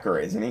fight blacker,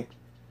 isn't he?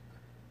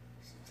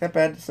 Is that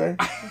bad to say?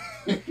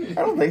 with.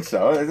 I don't think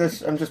so.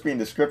 I'm just being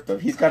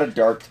descriptive. He's got a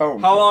dark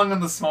tone. How long in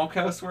the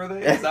smokehouse were they?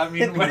 Does that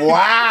mean?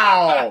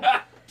 Wow.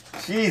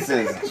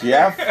 Jesus,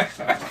 Jeff.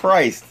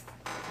 Christ.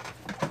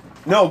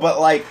 No, but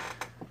like,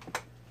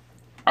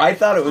 I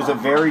thought it was a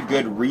very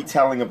good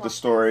retelling of the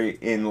story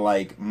in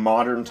like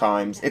modern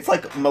times. It's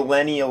like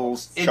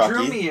millennials It Chucky.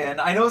 drew me in.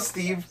 I know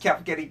Steve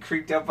kept getting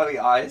creeped out by the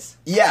eyes.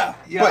 Yeah,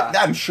 Yeah. but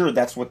I'm sure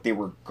that's what they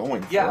were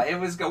going for. Yeah, it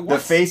was go. The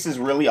face is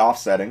really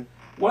offsetting.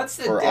 Once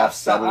the or death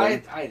stuff, I off-settling.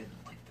 didn't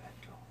like that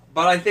at all.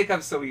 But I think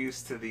I'm so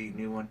used to the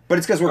new one. But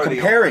it's because we're Or the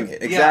comparing old-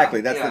 it. Exactly,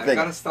 Yeah, that's yeah, the thing.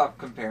 I gotta stop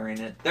comparing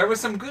it. There were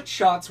some good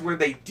shots where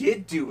they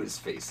did do his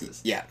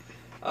faces. Yeah.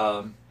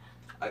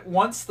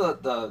 Once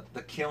the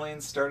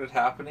killings started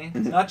happening,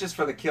 Mhm. not just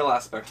for the kill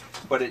aspect,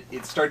 but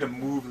it started to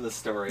move the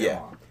story Yeah.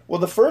 along. Well,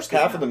 the first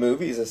half Yeah. of the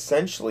movie is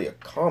essentially a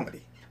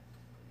comedy.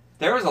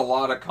 There was a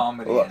lot of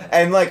comedy in it.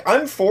 And like,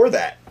 I'm for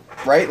that,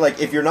 right? Like,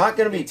 if you're not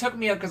going to It be... took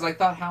me out because I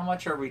thought, how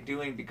much are we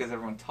doing? Because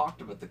everyone talked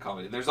about the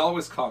comedy. There's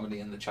always comedy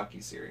in the Chucky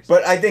series.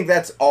 But I think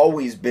that's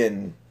always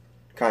been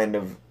kind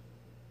of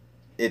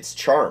its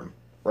charm,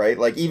 right?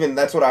 Like, even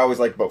that's what I always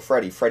liked about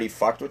Freddy. Freddy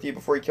fucked with you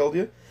before he killed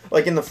you.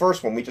 Like in the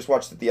first one, we just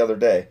watched it the other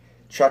day.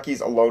 Chucky's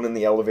alone in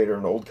the elevator,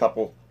 an old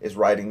couple is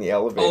riding the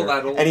elevator.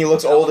 that old and he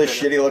looks old as elevator.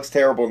 shit, he looks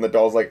terrible, and the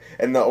doll's like,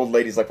 and the old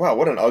lady's like, wow,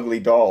 what an ugly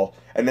doll.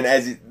 And then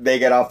as they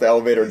get off the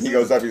elevator and he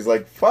goes up, he's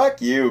like,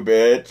 fuck you,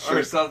 bitch.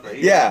 or something.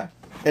 Yeah.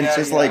 And it's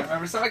just I like,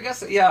 remember. So I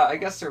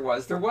guess there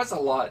was a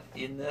lot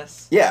in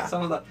this. Yeah.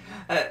 Some of the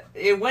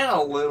it went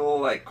a little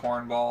like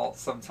cornball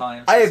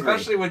sometimes. I agree.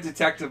 Especially with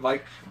Detective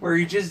Mike, where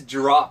he just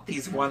dropped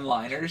these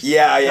one-liners.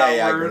 Yeah, that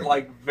I were agree.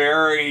 like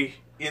very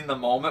in the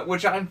moment,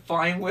 which I'm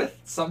fine with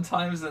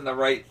sometimes in the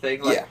right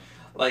thing. Like, Yeah.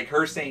 like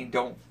her saying,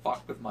 "Don't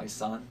fuck with my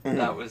son." Mhm.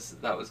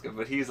 That was good.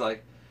 But he's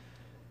like,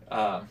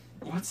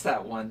 what's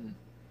that one?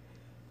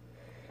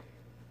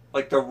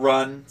 Like the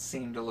run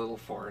seemed a little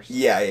forced.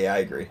 yeah, I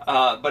agree.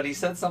 But he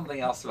said something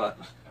else about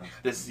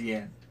this is the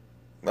end.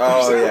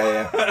 Oh,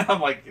 yeah.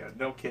 I'm like, yeah,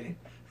 no kidding.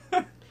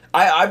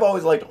 I've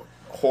always liked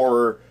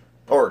horror,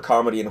 or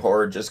comedy and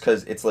horror, just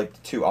because it's like the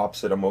two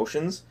opposite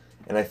emotions,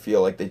 and I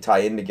feel like they tie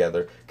in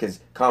together, because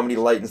comedy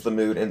lightens the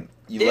mood, and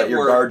you let It your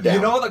worked. guard down.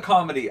 You know the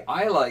comedy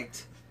I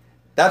liked.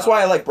 That's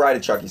why I like Bride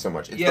of Chucky so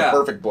much. It's Yeah. the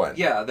perfect blend.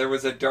 Yeah, there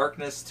was a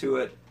darkness to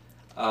it.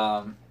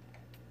 I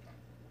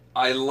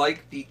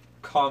like the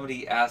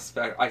comedy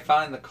aspect. I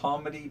find the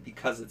comedy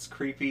because it's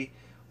creepy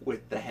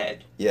with the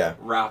head Yeah.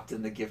 wrapped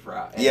in the gift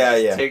wrap. And Yeah,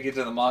 yeah. Take it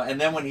to the mom, and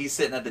then when he's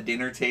sitting at the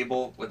dinner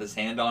table with his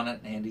hand on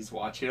it and Andy's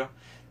watching him,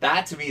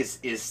 that to me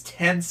is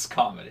tense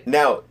comedy.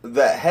 Now,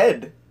 the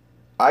head,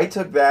 I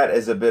took that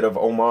as a bit of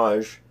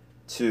homage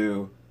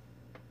to,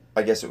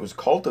 I guess it was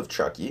Cult of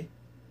Chucky,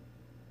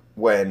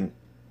 when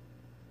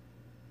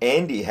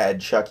Andy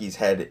had Chucky's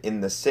head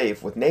in the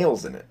safe with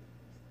nails in it.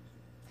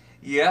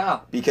 Yeah,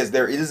 Because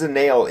there is a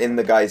nail in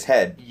the guy's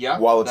head Yep,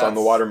 while it's on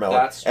the that's- watermelon.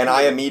 that's And true.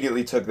 I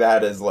immediately took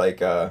that as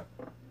like a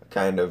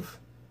kind of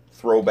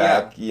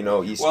throwback, Easter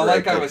well, egg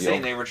like I type was deal.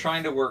 saying, they were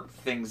trying to work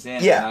things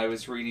in. Yeah. And I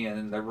was reading it,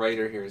 and the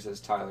writer here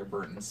says Tyler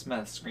Burton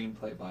Smith,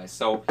 screenplay by.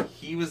 So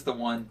he was the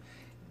one,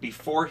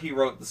 before he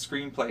wrote the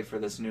screenplay for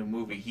this new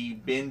movie, he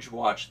binge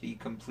watched the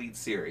complete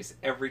series,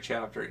 every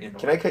chapter in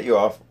Can I cut you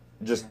off?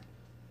 Just,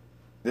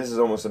 this is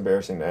almost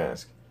embarrassing to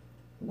ask.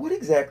 What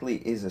exactly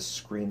is a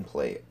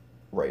screenplay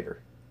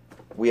writer?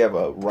 We have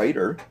a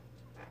writer,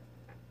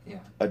 Yeah.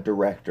 a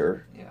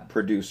director, Yeah.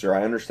 producer.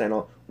 I understand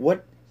all.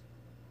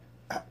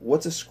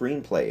 What's a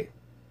screenplay?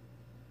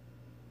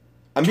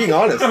 I'm being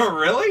honest.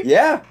 Really?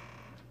 Yeah.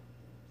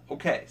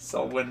 Okay,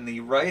 so when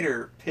the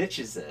writer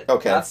pitches it,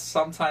 Okay. that's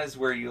sometimes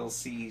where you'll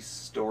see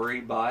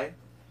story by,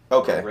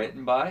 Okay. or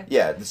written by.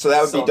 Yeah. So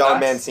that would So be Don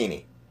that's-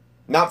 Mancini.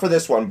 Not for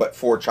this one, but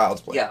for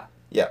Child's Play. Yeah.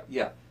 Yeah.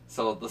 Yeah.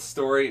 So the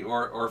story,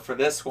 or for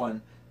this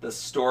one, the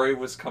story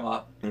was come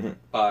up Mhm.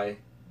 by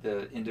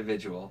the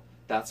individual.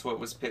 That's what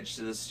was pitched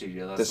to the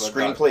studio. The That's what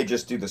got- screenplay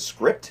just do the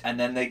script. and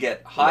then they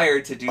get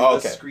hired to do Oh,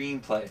 the okay.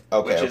 screenplay,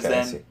 Okay. which is Okay.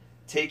 I then see.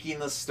 taking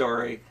the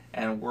story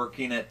and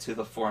working it to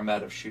the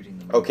format of shooting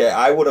the movie. Okay.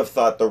 I would have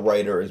thought the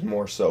writer is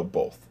more so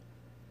both.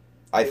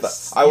 I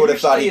It's- would have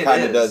thought he usually it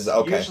kind of is. does.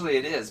 Okay. Usually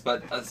it is,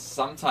 but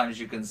sometimes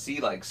you can see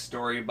like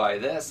story by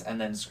this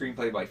and then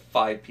screenplay by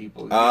 5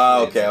 people.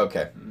 Ah, Usually okay, it's a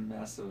okay.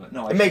 Massive.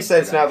 No, I It makes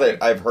shouldn't sense say now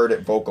that I I've heard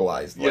it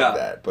vocalized like Yeah.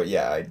 that. But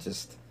yeah, I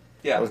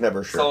yeah. was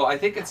never sure. So I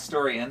think it's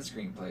story and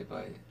screenplay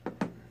by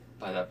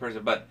by that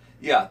person. But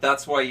yeah,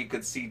 that's why you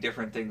could see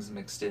different things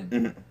mixed in.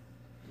 Mhm.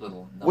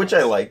 Little nods. Which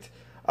I liked.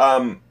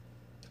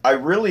 I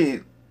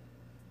really...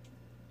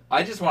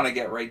 I just want to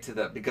get right to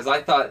that because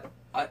I thought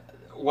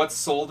what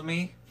sold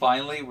me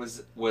finally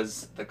was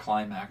the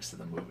climax of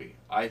the movie.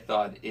 I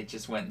thought it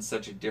just went in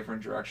such a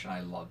different direction.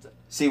 I loved it.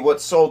 See, what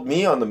sold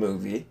me on the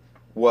movie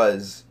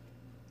was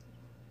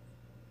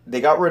they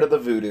got rid of the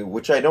voodoo,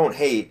 which I don't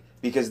hate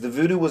because the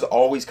voodoo was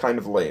always kind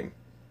of lame.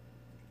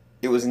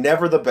 It was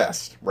never the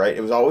best, right?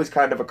 It was always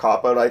kind of a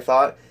cop-out, I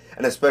thought.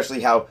 And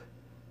especially how,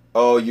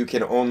 oh, you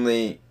can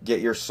only get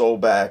your soul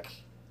back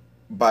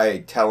by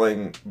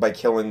killing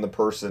the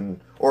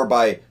person, or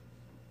by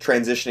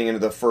transitioning into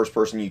the first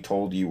person you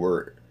told you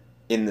were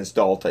in this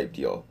doll type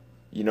deal.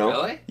 You know?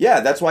 Really? Yeah,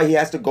 that's why he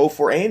has to go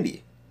for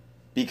Andy.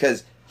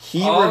 Because he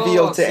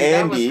revealed to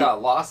Andy... That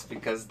got lost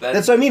because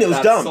that's what I mean, it was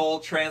that dumb. soul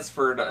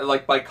transferred,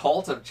 like by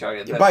cult of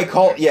China. By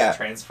cult, yeah.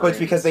 Transferred But it's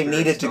because they spirit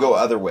needed to stone. go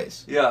other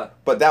ways. Yeah.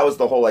 But that was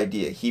the whole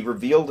idea. He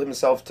revealed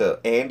himself to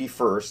Andy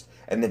first,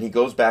 and then he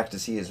goes back to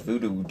see his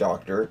voodoo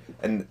doctor,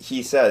 and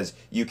he says,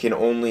 you can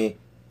only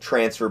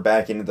transfer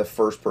back into the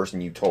first person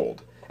you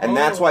told. And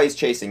that's why he's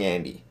chasing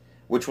Andy.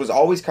 Which was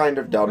always kind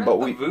of dumb, but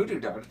the voodoo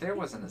doctor. There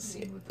wasn't a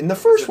scene with in the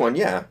first one,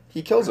 yeah.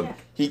 He kills him. Yeah.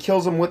 He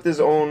kills him with his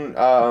own,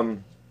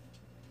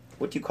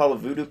 what do you call a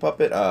voodoo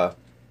puppet? Oh,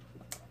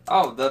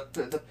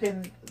 the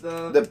pin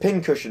The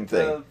pincushion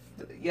thing.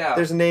 Yeah.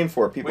 There's a name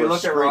for it. People we are look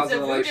at screaming.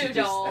 Rosalind like she voodoo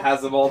just doll.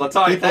 has them all the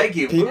time. People- Thank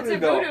you. people- It's a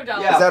voodoo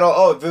doll. Yeah. Is that all?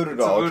 Oh, voodoo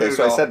It's a doll. voodoo Okay,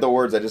 so I doll. said the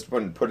words, I just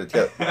wouldn't put it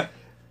together.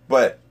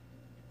 But,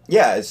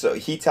 yeah, so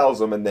he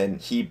tells him, and then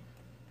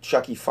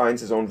Chucky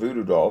finds his own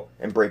voodoo doll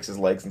and breaks his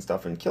legs and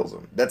stuff and kills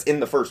him. That's in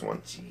the first one.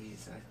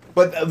 Jeez.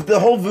 But the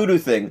whole voodoo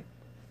thing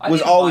I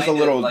was didn't always a mind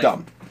it, little like-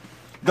 dumb.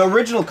 The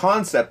original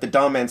concept that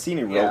Don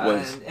Mancini wrote Yeah,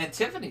 was... and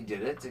Tiffany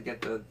did it to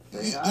get the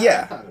thing.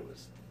 Yeah. I thought it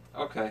was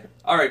okay.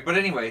 All right, but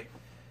anyway,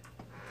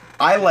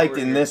 I liked we're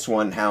in here. this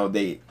one how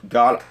they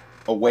got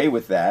away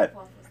with that,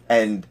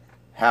 and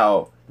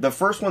how the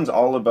first one's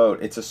all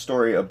about, it's a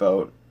story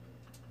about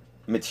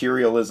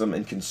materialism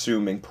and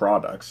consuming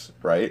products,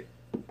 right?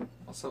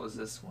 also was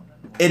this one.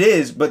 It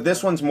is, but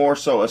this one's more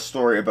so a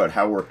story about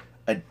how we're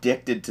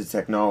addicted to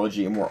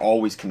technology and we're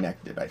always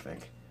connected, I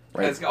think.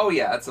 Right?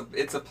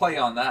 It's a play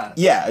on that.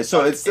 Yeah, so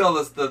But it's still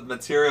the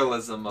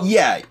materialism of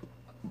yeah,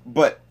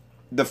 but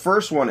the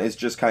first one is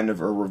just kind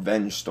of a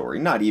revenge story.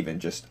 Not even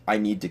just I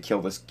need to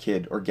kill this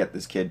kid or get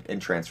this kid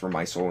and transfer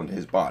my soul into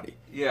his body.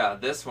 Yeah,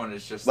 this one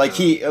is just Like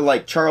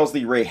Charles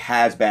Lee Ray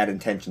has bad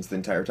intentions the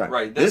entire time.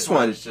 right. This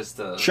one is just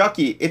a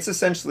Chucky, it's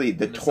essentially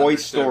the Toy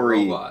misunderstood Story.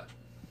 robot.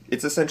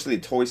 It's essentially a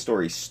Toy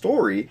Story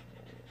story,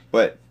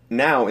 but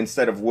now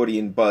instead of Woody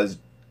and Buzz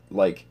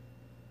like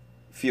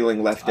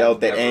feeling left I've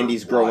out that never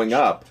Andy's growing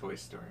watched up, Toy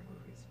Story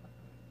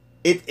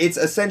movies. it's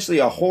essentially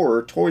a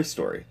horror Toy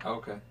Story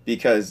Okay.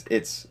 because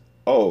it's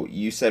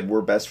you said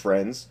we're best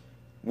friends.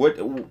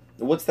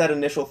 What's that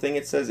initial thing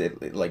it says?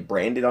 It like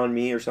branded on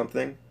me or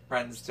something?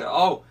 Friends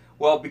to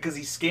well because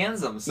he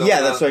scans them. So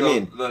Yeah, that's what I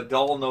mean. The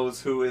doll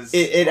knows who is.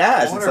 It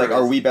asks. It's owner like,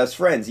 are is. we best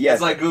friends? Yes.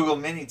 It's like Google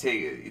Mini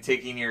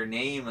taking your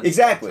name and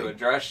Exactly. stuff to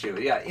address you.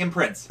 Yeah,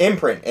 imprints.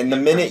 Imprint, and the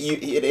minute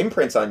Imprints. it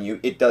imprints on you,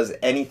 it does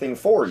anything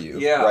for you.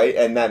 Yeah. Right,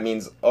 and that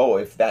means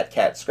if that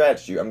cat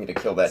scratched you, I'm going to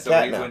kill that So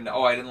cat we now. wouldn't.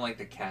 Oh, I didn't like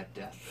the cat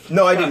death.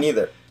 No, I didn't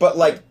either. But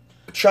like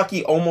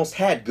Chucky almost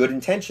had good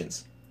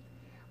intentions.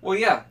 Well,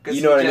 yeah, because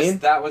You know what I mean?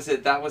 That was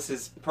it. That was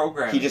his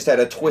program. He just had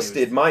a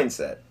twisted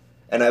mindset,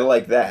 and I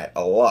like that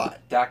a lot.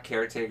 That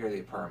caretaker of the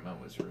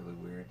apartment was really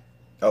weird.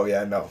 Oh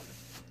yeah, no.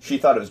 She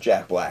thought it was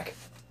Jack Black.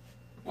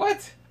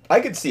 What? I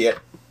could see it.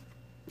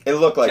 It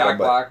looked like Jack him,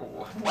 but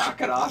Black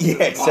whack it off. yeah,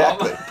 to his mom.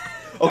 exactly.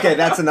 Okay,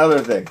 that's another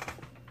thing.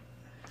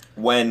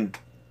 When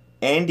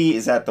Andy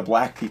is at the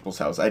black people's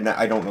house, I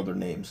don't know their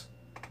names.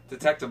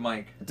 Detective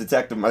Mike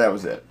Detective, that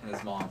was it. and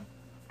his mom.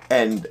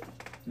 And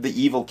the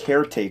evil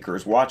caretaker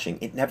is watching.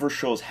 It never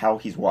shows how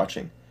he's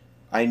watching.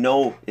 I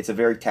know it's a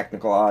very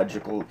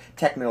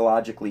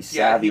technologically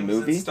savvy he was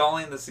movie.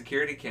 installing the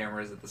security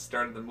cameras at the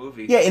start of the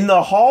movie. Yeah, in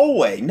the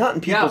hallway, not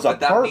in people's but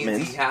that apartments.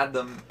 means he had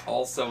them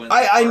also in the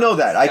I know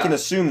that. I apartments. can Yeah.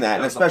 assume that,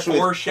 and That was a especially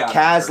with foreshadowing.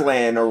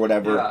 Kazlan or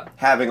whatever Yeah.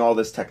 having all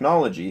this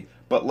technology.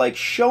 But like,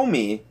 show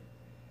me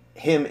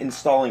him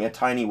installing a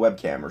tiny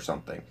webcam or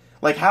something.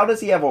 Like, how does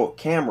he have a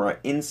camera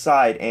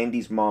inside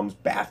Andy's mom's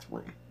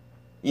bathroom?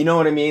 You know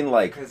what I mean?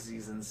 Like, Because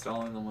he's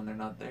installing them when they're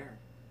not there.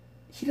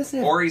 he doesn't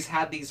have... Or he's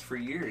had these for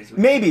years.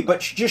 Maybe, but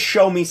just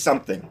show me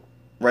something.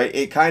 Right?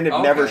 It kind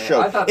of never Okay,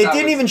 showed. I thought It that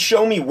didn't was- even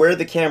show me where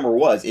the camera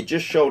was. It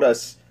just showed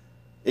us...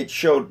 It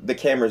showed the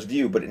camera's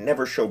view, but it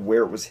never showed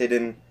where it was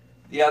hidden.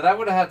 Yeah, that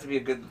would have had to be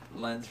a good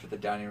lens for the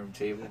dining room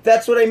table.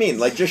 That's what I mean.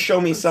 Like, just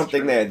show me That's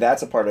something true. there.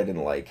 That's a part I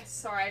didn't like.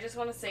 Sorry, I just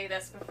want to say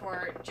this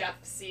before Jeff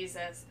sees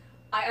this.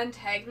 I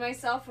untagged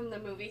myself from the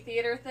movie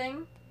theater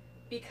thing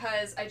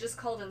because I just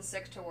called in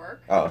sick to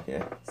work. Oh,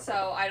 yeah.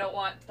 So I don't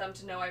want them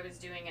to know I was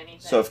doing anything.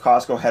 So if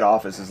Costco head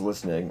office is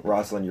listening,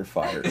 Rosalind, you're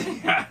fired.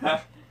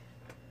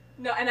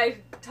 No, and I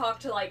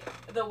talked to like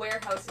the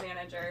warehouse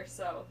manager,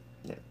 so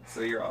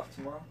So you're off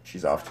tomorrow?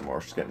 She's off tomorrow.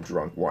 She's getting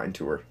drunk. Wine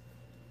to her.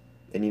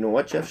 And you know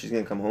what, Jeff? She's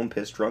gonna come home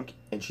pissed drunk,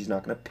 and she's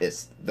not gonna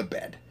piss the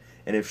bed.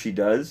 And if she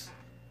does,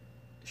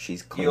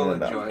 she's cleaning You'll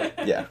it up. enjoy it.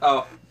 Yeah,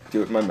 Oh.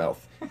 do it in my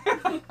mouth.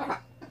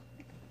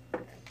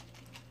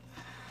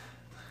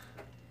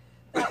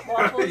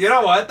 Waffles. You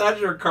know what? That's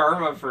your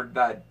karma for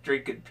that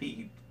drinking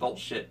pee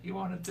bullshit you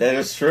wanted to That do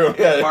is true.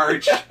 in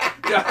March.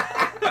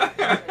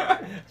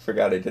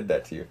 Forgot I did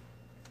that to you.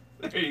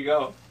 There you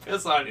go.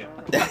 Piss on you.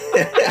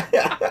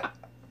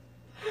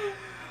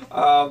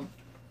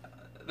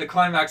 The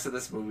climax of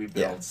this movie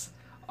builds.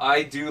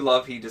 I do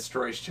love he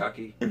destroys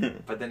Chucky,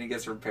 but then he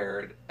gets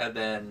repaired, and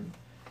then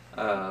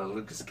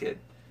Lucas Kid,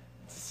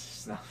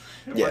 what's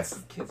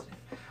his kid's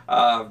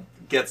name?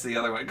 Gets the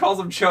other one. Calls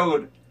him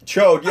Chode.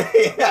 Chode,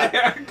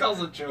 yeah. Calls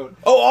him Chode.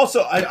 Oh,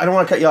 also, I don't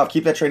want to cut you off.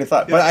 Keep that train of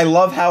thought. But I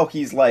love how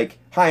he's like,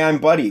 "Hi, I'm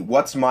Buddy.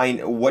 What's mine?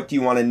 What do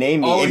you want to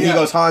name me?" Oh, and he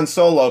goes Han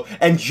Solo.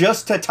 And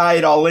just to tie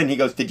it all in, he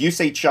goes, "Did you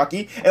say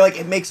Chucky?" And like,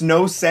 it makes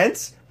no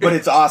sense, but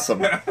it's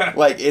awesome.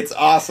 Like, it's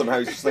awesome how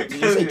he's just like,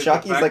 "Did you say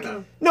Chucky?" He's like,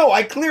 "No,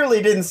 I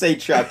clearly didn't say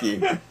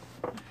Chucky."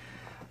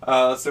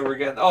 So we're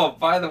getting. Oh,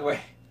 by the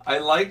way, I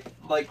like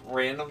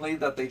randomly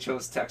that they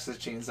chose Texas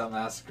Chainsaw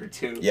Massacre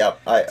 2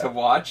 Yep, to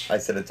watch. I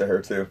said it to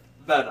her too.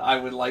 That I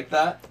would like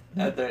that.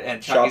 And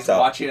Chucky's Shocked up.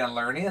 watching and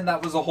learning, and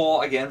that was a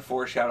whole, again,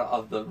 foreshadow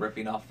of the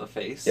ripping off the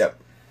face Yep.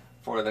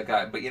 for the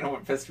guy. But you know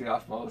what pissed me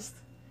off most?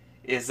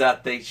 Is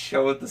that they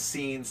showed the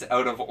scenes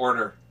out of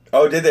order.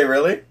 Oh, did they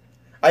really?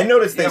 I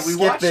noticed they Yeah, we skipped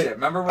watched it. it.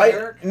 Remember with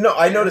Eric?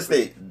 I noticed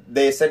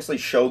they essentially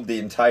showed the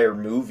entire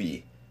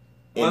movie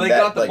in Well, they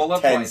that got the like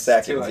bullet 10 points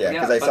seconds, to it. yeah,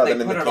 because I but saw they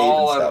them in the put cave it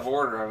all and out stuff. of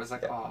order. I was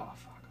like, Yeah. oh,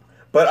 fuck.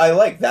 But I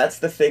like that's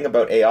the thing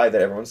about AI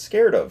that everyone's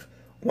scared of.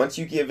 Once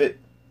you give it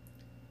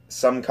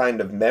some kind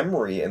of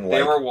memory and like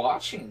They were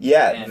watching. they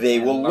and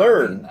will learning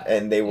learn that.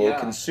 and they will Yeah.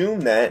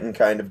 consume that and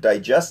kind of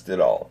digest it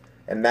all.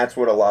 And that's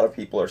what a lot of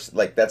people are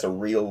like. That's a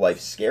real life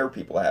scare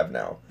people have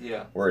now,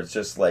 Yeah. where it's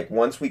just like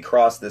once we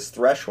cross this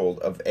threshold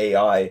of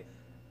AI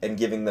and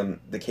giving them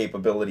the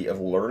capability of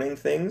learning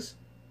things,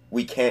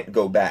 we can't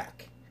go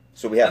back.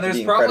 So we have And to there's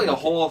be probably a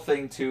incredibly whole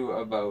thing, too,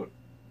 about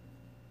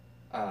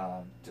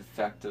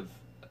defective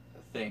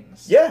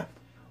things. Yeah.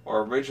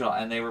 Or original,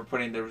 and there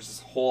was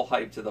this whole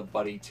hype to the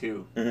Buddy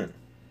 2. Mhm.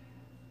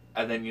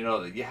 And then,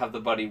 you have the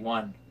Buddy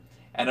 1.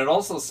 And it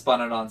also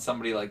spun it on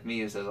somebody like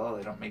me who says, oh,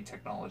 they don't make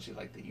technology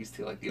like they used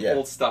to. Like, the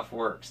old stuff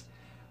works.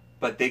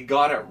 But they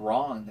got it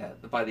wrong.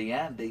 That by the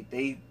end,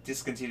 they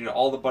discontinued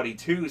all the Buddy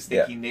 2s,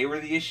 thinking they were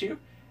the issue,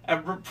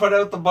 and put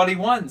out the Buddy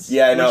 1s,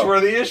 Yeah, I know. which were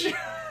the issue.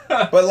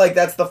 But like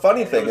that's the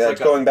funny thing. was That's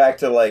like going back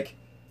to like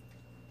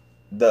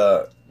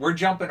the. We're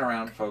jumping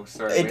around, folks.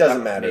 Sorry, It we doesn't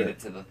haven't matter. made it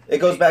to the It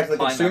goes back to the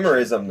climax.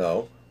 consumerism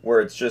though,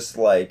 where it's just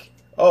like,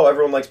 oh,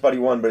 everyone likes Buddy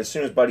 1, but as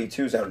soon as Buddy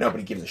 2's out,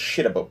 nobody gives a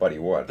shit about Buddy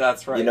 1.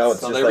 That's right. You know,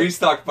 it's so just they like-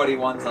 restocked Buddy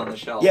 1s on the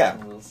shelf. Yeah.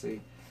 And we'll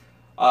see.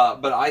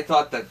 But I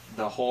thought that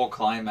the whole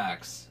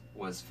climax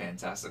was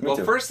fantastic. Me Well,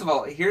 too. first of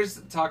all, here's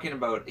talking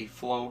about a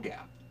flow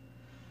gap.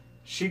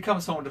 She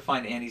comes home to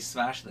find Andy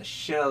smashing the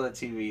shit out of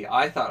the TV.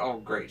 I thought, oh,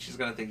 great. She's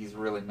going to think he's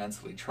really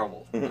mentally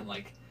troubled Mhm. and,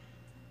 like,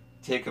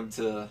 take him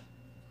to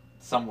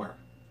somewhere.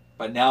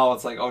 But now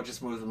it's like, oh,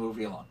 just move the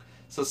movie along.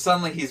 So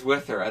suddenly he's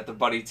with her at the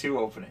Buddy 2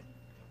 opening.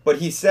 But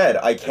he said,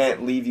 I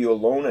can't leave you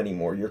alone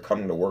anymore. You're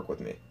coming to work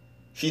with me.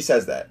 She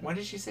says that. When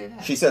did she say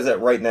that? She says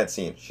that right in that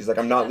scene. She's like,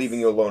 I'm not leaving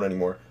you alone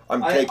anymore.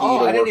 I'm taking you to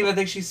I work. didn't even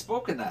think she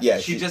spoke in that. Yeah,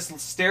 she she- just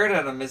stared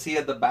at him as he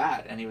had the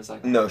bat, and he was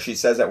like, No, she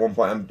says at one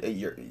point,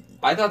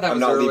 I thought that I'm was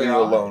not earlier leaving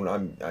you on.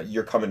 alone.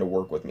 You're coming to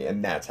work with me.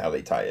 And that's how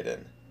they tie it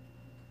in.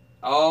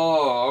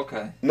 Oh,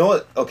 okay.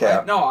 No,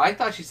 okay. No, I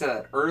thought she said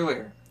that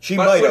earlier. She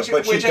But- might which, have,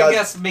 but she which does. I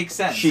guess makes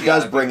sense. She Yeah,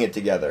 does but- bring it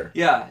together.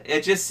 Yeah,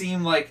 it just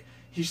seemed like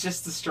he's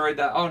just destroyed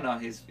that. Oh no,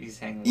 he's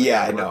hanging. With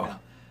Yeah, her I know.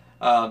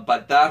 now.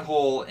 But that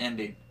whole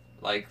ending,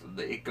 like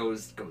it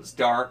goes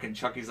dark, and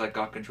Chucky's like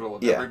got control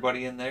of Yeah.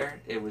 everybody in there.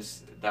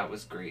 That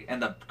was great,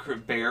 and the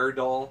bear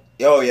doll.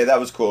 Oh yeah, that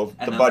was cool.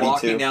 And The then buddy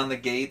walking too. down the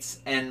gates.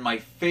 And my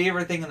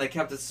favorite thing, and they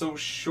kept it so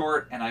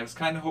short, and I was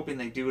kind of hoping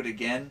they do it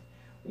again,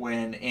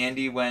 when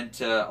Andy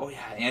went,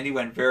 Andy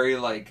went very,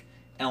 like,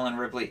 Ellen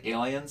Ripley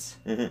Aliens.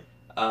 Mhm.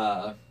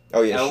 Uh,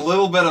 Oh yeah. and a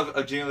little bit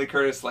of Jamie Lee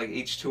Curtis, like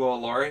H2O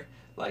Laurie,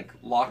 like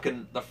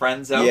locking the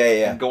friends out Yeah,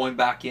 yeah. and going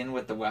back in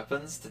with the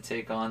weapons to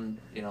take on,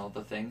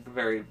 the thing.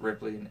 Very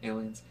Ripley and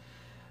Aliens.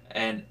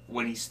 And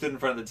when he stood in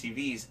front of the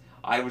TVs,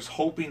 I was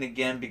hoping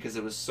again, because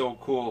it was so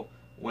cool,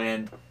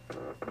 when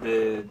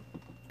the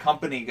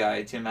company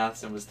guy, Tim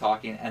Matheson, was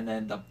talking, and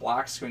then the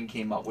black screen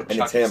came up with And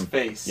it's Chucky's him.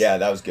 face. Yeah,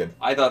 that was good.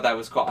 I thought that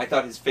was cool. I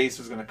thought his face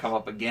was going to come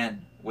up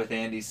again with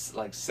Andy's,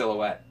 like,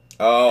 silhouette.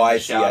 Oh, I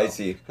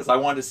see. Because I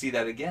wanted to see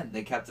that again.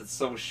 They kept it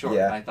so short,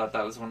 Yeah. and I thought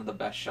that was one of the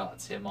best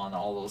shots, him on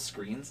all those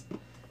screens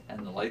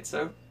and the lights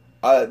out.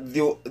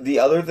 The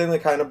other thing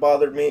that kind of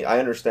bothered me, I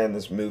understand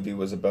this movie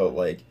was about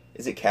like,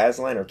 is it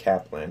Kazlan or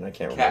Kaplan? I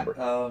can't remember.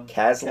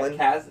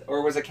 Kazlan?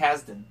 Or was it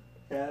Kasdan?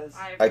 Kaz?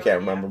 I can't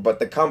remember, but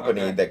the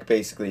company Okay. that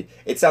basically,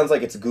 it sounds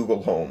like it's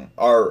Google Home,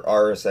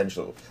 our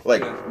essential,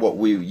 like Yeah. what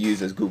we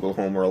use as Google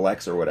Home or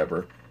Alexa or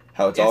whatever.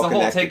 How it's It's all a whole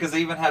connected. take, because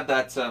they even had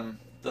that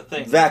The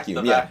thing.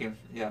 Vacuum, The yeah. vacuum.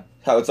 Yeah.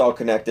 how it's all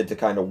connected to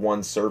kind of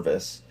one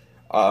service.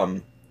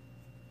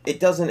 It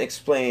doesn't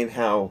explain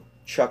how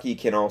Chucky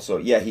can also,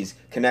 he's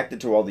connected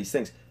to all these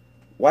things.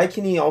 Why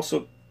can he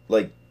also,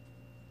 like,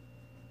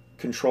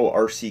 control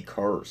RC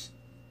cars?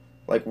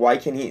 Like, why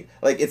can he,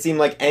 like, it seemed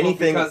like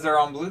anything... Well, because they're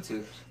on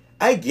Bluetooth.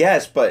 I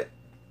guess, but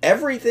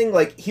everything,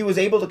 like, he was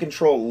able to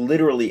control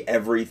literally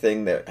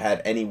everything that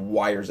had any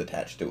wires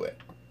attached to it.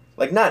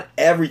 Like, not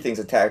everything's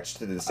attached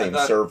to the same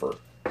server.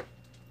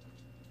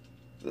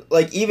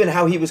 Like, even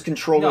how he was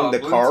controlling the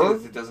car.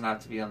 Bluetooth, it doesn't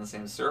have to be on the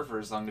same server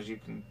as long as you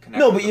can connect.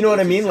 No, with but the you know what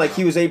I Bluetooth mean? Like, signal.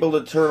 he was able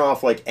to turn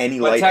off, like, any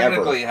But light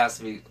technically, ever. it has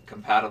to be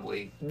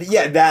compatibly.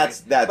 Yeah,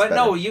 that's But better.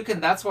 no, you can.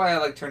 That's why I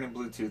like turning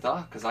Bluetooth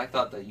off, because I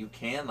thought that you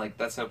can. Like,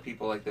 that's how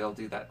people, like, they'll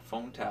do that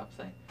phone tap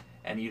thing.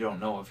 And you don't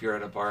know if you're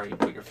at a bar, you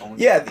put your phone.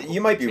 Yeah, down, you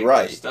might be take their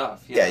right.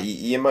 Stuff. Yeah,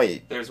 you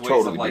might There's ways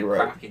totally of, like, be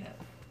right. cracking it.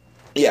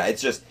 Yeah,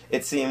 it's just,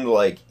 it seemed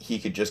like he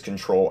could just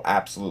control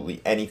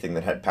absolutely anything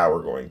that had power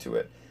going to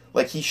it.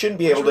 Like, he shouldn't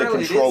be able Which to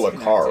really control a is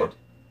car. connected.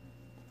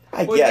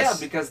 I Well,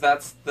 guess. yeah, because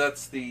that's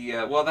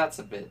the well, that's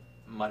a bit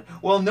muddy.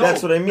 Well, no,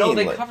 That's what I No, mean,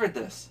 they like- covered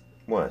this,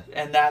 What?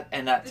 and that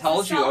It's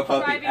tells the you about the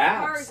self-driving apps.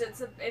 cars.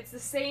 It's the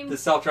same. The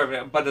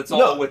self-driving, but it's all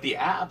No. with the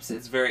apps.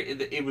 It's very.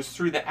 It was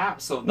through the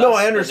app, so No, that's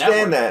I the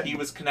understand network. that. He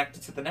was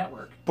connected to the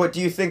network. But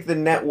do you think the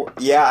network...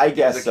 Yeah, I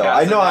guess The so.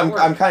 Casa I know I'm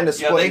network. kind of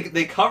Yeah, splitting...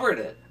 they covered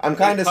it. I'm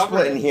kind they of covered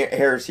splitting it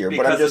hairs here, but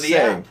I'm because just of the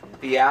saying...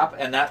 app. The app,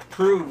 and that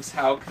proves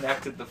how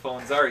connected the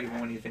phones are, even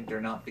when you think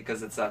they're not,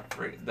 because it's the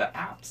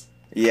apps.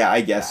 Yeah,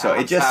 I guess The so.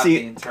 It apps just have the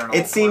seemed... internal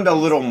It seemed a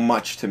workings. little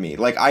much to me.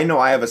 Like, I know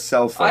I have a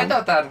cell phone. I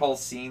thought that whole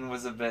scene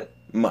was a bit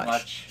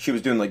much. She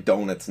was doing, like,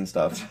 donuts and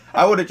stuff.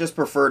 I would have just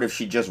preferred if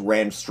she just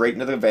ran straight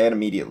into the van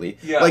immediately.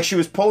 Yeah. Like, she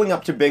was pulling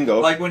up to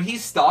Bingo. Like, when he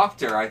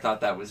stalked her, I thought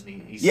that was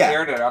neat. He Yeah.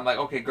 stared at her. I'm like,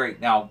 okay, great.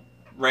 Now,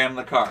 ram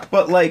the car.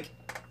 But, like...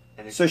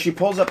 And it- So she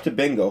pulls up to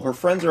Bingo. Her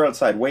friends are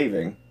outside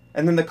waving.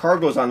 And then the car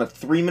goes on a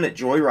 3-minute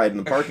joyride in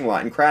the parking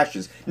lot and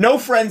crashes. No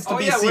friends to oh,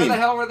 be yeah, seen. where the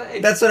hell were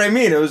they? That's what I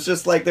mean. It was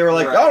just like they were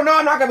like, Right. "Oh no,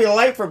 I'm not gonna be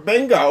late for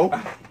Bingo."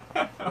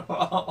 A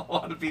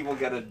lot of people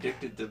get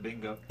addicted to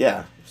bingo.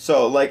 Yeah.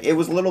 So like it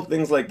was little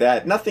things like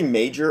that. Nothing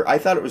major. I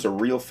thought it was a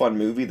real fun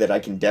movie that I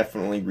can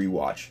definitely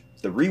rewatch.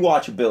 The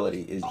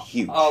rewatchability is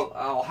huge.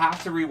 I'll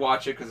have to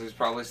rewatch it because there's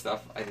probably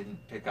stuff I didn't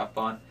pick up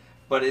on,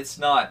 but it's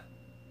not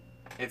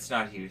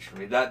huge for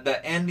me. The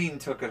ending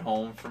took it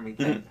home for me.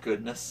 Thank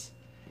goodness.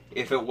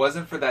 If it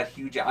wasn't for that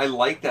huge, I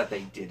like that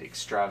they did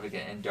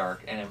extravagant and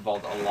dark and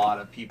involved a lot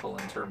of people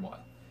in turmoil.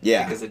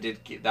 Yeah. Because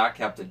that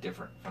kept it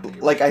different from the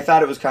original. Like I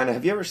thought it was kind of.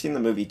 Have you ever seen the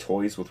movie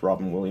Toys with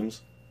Robin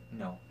Williams?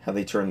 No. How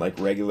they turn like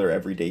regular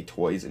everyday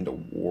toys into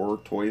war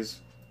toys.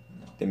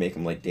 No. They make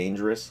them like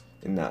dangerous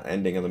in the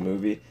ending of the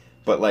movie.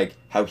 But like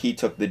how he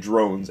took the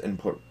drones and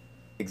put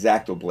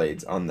X-Acto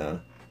blades on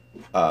the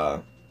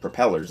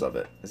propellers of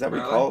it. Is that what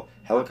you Really? call it?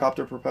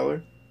 Helicopter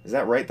propeller? Is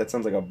that right? That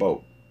sounds like a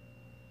boat.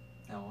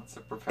 No, it's a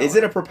propeller. Is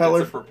it a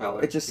propeller? It's a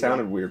propeller. It just Yeah.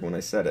 sounded weird when I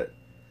said it.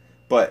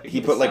 But he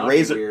It put like sounded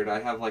razor. Weird.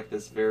 I have like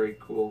this very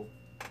cool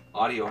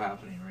audio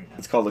happening right now.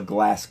 It's called a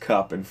glass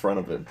cup in front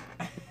of it.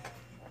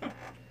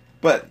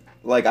 But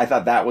like I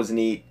thought that was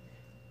neat.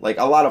 Like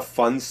a lot of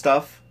fun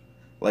stuff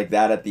like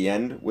that at the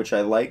end, which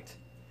I liked.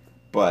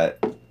 But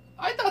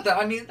I thought that.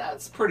 I mean,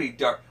 that's pretty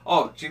dark.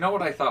 Oh, do you know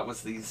what I thought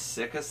was the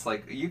sickest?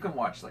 Like, you can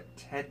watch like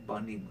Ted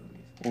Bundy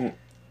movies, Mhm.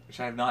 which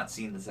I have not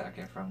seen the Zac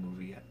Efron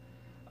movie yet.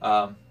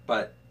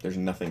 But there's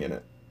nothing in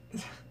it.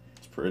 It's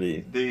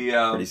pretty the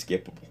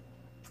skippable.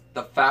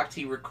 the fact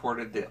he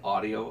recorded the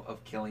audio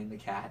of killing the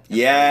cat. and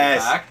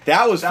Yes, played it back,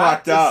 that was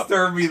fucked up.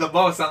 disturbed me the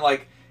most. I'm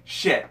like,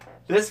 shit.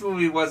 This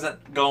movie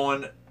wasn't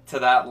going to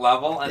that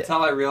level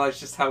until I realized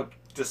just how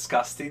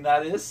disgusting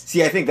that is.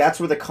 See, I think that's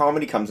where the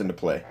comedy comes into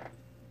play.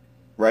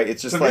 Right?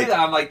 It's just To like me,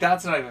 I'm like,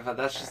 that's not even fun.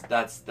 That's just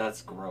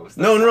that's gross. That's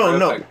no.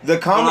 horrific. The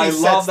But comedy I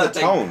sets love the that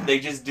tone. They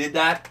just did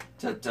that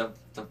to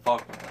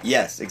fuck with us.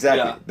 Yes,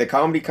 exactly. Yeah. The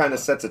comedy kind of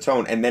sets a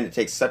tone, and then it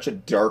takes such a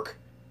dark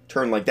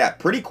turn like that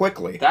pretty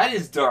quickly. That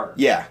is dark.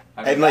 Yeah,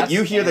 I mean, and like that's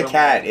you hear the animal.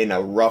 cat in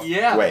a rough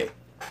Yeah. way.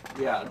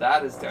 Yeah,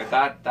 that is dark.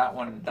 That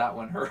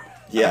one hurt.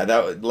 Yeah,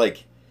 that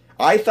like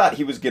I thought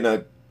he was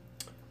gonna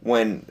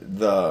when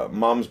the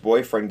mom's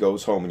boyfriend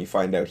goes home and you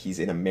find out he's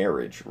in a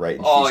marriage, right?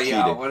 And Oh she's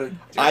yeah, cheating. what a.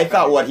 I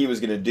thought dirtbag. what he was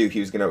gonna do, he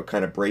was gonna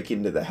kind of break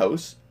into the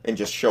house and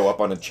just show up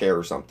on a chair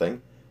or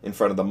something in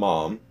front of the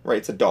mom, right?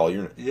 It's a doll.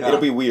 Yeah. It'll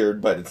be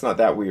weird, but it's not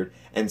that weird.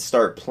 And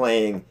start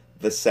playing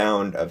the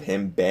sound of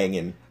him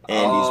banging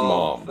Andy's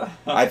Oh. mom.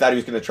 I thought he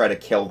was gonna try to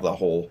kill the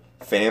whole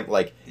not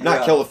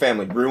Yeah. kill the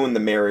family, ruin the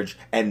marriage,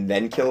 and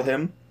then kill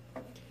him.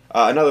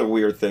 Another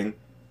weird thing.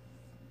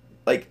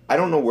 Like, I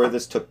don't know where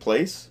this took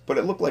place, but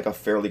it looked like a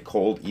fairly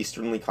cold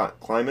easternly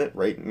climate,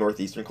 right?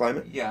 Northeastern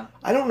climate. Yeah.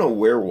 I don't know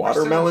where We're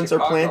still in watermelons are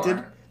Chicago, planted.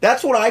 aren't we?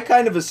 That's what I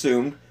kind of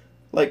assumed.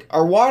 Like,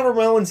 are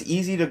watermelons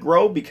easy to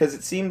grow? Because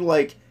it seemed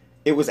like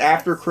it was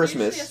after It's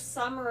Christmas. usually a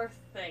summer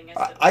thing. Is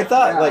I it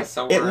thought, Yeah, like,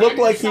 so it we're looked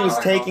in like he was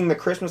summer. taking the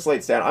Christmas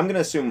lights down. I'm going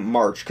to assume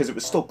March, because it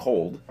was still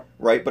cold,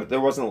 right? But there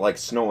wasn't, like,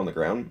 snow on the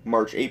ground.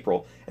 March,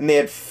 April. And they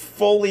had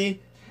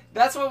fully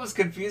That's what was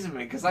confusing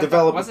me because I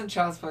thought, wasn't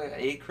Child's Play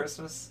a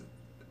Christmas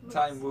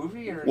time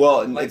movie? Or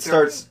Well, like it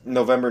starts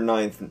November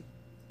 9th,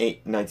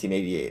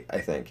 1988, I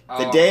think.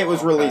 The Oh, day it was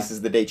okay. released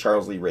is the day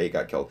Charles Lee Ray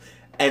got killed.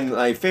 And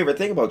my favorite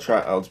thing about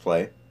Child's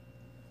Play,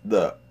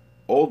 the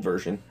old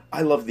version,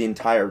 I love the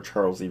entire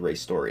Charles Lee Ray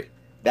story.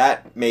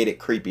 That made it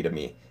creepy to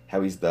me.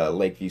 How he's the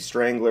Lakeview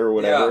Strangler or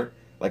whatever. Yeah.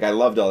 Like, I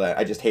loved all that.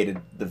 I just hated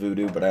the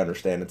voodoo, but I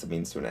understand it's a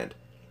means to an end.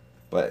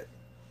 But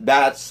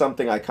that's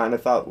something I kind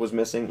of thought was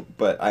missing,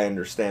 but I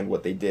understand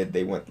what they did.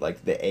 They went,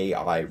 like, the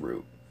AI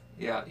route.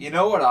 Yeah, you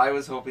know what I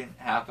was hoping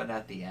happened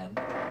at the end?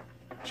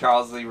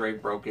 Charles Lee Ray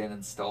broke in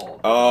and stole.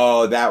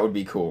 Oh, that would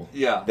be cool.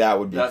 Yeah, That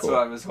would be that's cool. what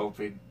I was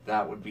hoping.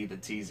 That would be the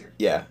teaser.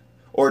 Yeah.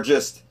 Or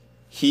just,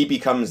 he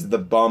becomes the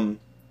bum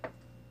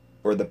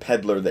or the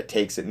peddler that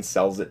takes it and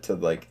sells it to,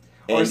 like,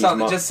 Or Andy's something.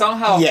 mom. Just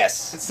somehow. Yes.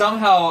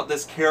 Somehow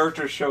this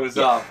character shows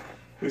Yeah. up,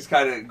 who's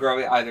kind of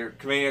growing either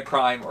committing a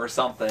crime or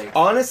something.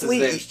 Honestly,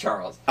 His name's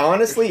Charles.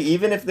 Honestly,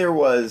 even if there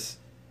was,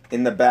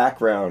 in the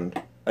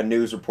background, a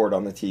news report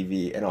on the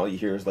TV, and all you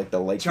hear is, like, the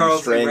Lakeview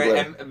Charles Lee Strangler. Ray,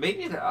 and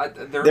maybe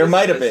There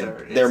might have been.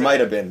 There might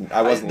have been.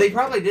 I wasn't. They looking.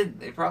 probably didn't.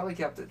 They probably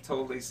kept it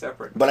totally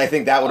separate. But I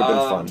think that would have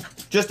been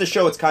fun. Just to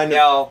show it's kind of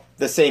Now,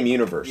 the same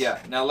universe. yeah.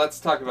 Now let's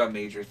talk about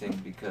Major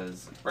Thing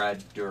because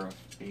Brad Dourif,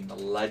 being the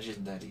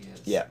legend that he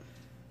is. Yeah.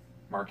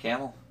 Mark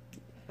Hamill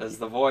as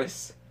the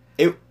voice.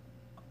 It-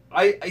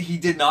 He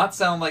did not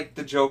sound like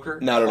the Joker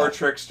Not at or all.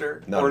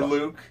 Trickster Not or at all.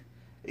 Luke.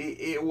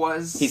 It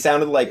was. He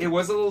sounded like It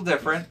was a little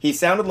different. he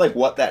sounded like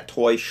what that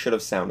toy should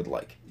have sounded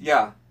like.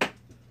 Yeah.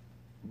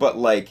 But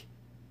like,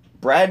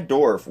 Brad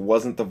Dourif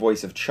wasn't the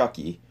voice of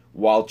Chucky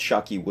while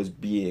Chucky was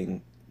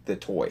being the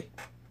toy.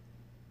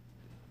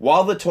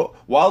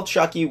 While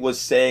Chucky was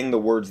saying the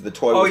words the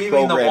toy Oh, was you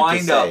mean the programmed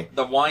to say. wind up?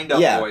 The wind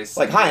up Yeah, voice.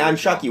 like, hi, I'm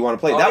Chucky, want to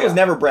play? Oh, That was yeah.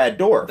 never Brad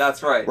Dourif.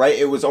 That's right. Right?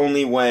 It was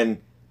only when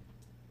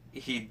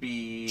He'd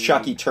be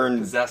Chucky turned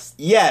possessed.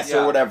 yes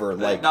Yeah. or whatever.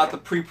 Like not the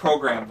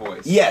pre-programmed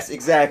voice. yes,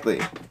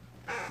 exactly.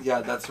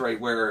 Yeah, that's right.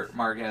 Where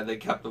Mark, they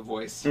kept the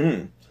voice.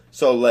 hmm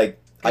So like,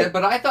 Yeah,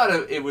 but I thought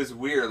it was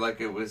weird. Like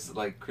it was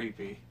like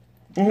creepy.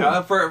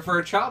 mhm. For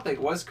a child thing,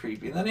 it was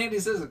creepy. And then Andy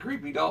says a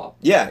creepy doll.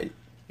 yeah, Yeah.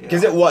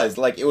 because it was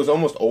like it was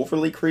almost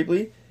overly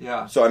creepy.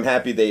 Yeah. So I'm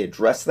happy they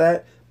addressed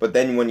that. But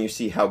then when you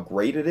see how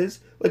great it is,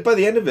 like by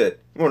the end of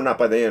it, well, not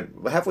by the end,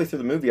 but halfway through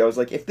the movie, I was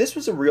like, if this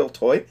was a real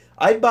toy,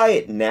 I'd buy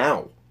it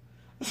now.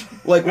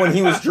 Like when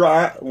he was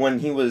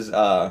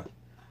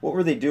what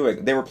were they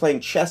doing? They were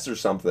playing chess or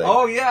something.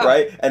 Oh yeah.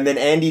 Right? And then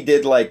Andy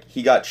did like,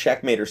 he got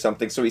checkmate or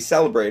something, so he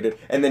celebrated.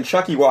 And then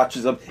Chucky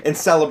watches him and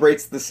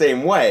celebrates the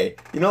same way.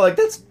 You know, like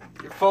that's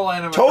Full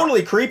animatronic.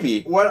 totally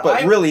creepy, but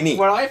really neat.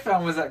 What I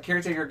found was that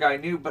caretaker guy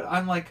knew, but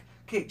I'm like,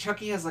 okay,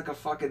 Chucky has like a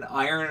fucking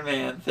Iron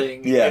Man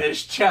thing Yeah. in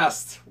his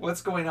chest.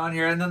 What's going on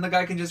here? And then the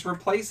guy can just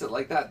replace it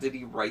like that. Did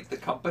he write the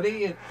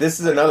company? And, This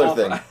is another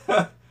thing.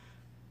 thing.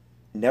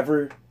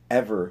 Never,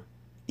 ever,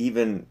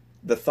 even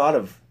the thought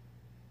of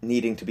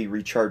needing to be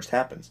recharged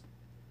happens.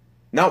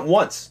 Not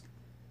once.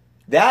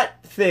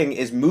 That thing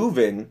is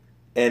moving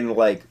and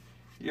like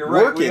You're right.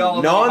 We working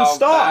all know how nonstop.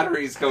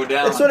 batteries go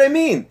down. That's what I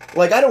mean.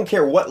 Like I don't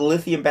care what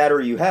lithium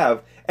battery you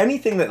have,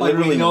 anything that Like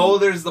literally we know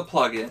there's the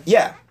plug-in.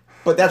 yeah,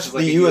 but that's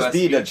Which is the like a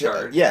USB, USB to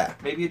charge. yeah,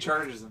 Maybe it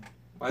charges him.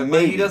 But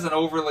Maybe. he doesn't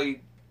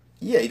overly.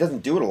 yeah. He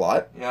doesn't do it a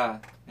lot, Yeah.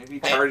 Maybe he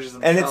charges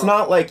himself. and it's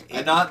not like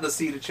And not in the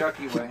Seed of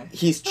Chucky way.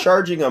 he's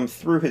charging them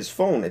through his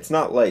phone. It's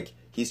not like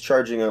he's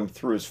charging them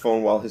through his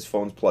phone while his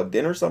phone's plugged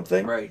in or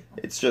something. Right.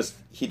 It's just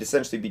he'd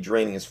essentially be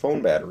draining his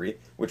phone battery,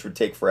 which would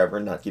take forever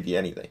and not give you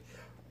anything.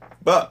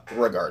 But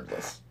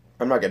regardless,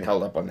 I'm not getting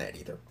held up on that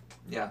either.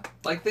 Yeah.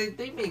 Like they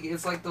make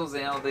it's like those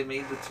they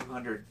made the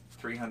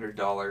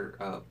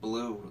 $200-$300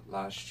 blue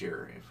last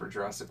year for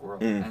Jurassic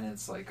World, Mm. and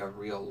it's like a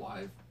real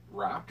live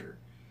raptor,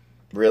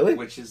 Really?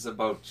 which is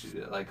about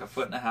like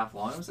 1.5 feet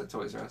long. It was at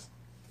Toys R Us.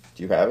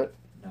 Do you have it?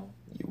 No.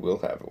 You will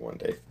have it one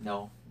day.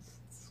 No.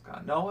 It's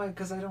gone. No,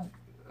 because I don't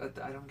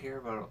care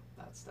about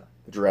that stuff.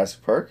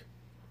 Jurassic Park?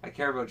 I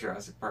care about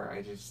Jurassic Park.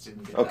 I just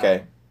didn't get Okay.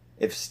 that.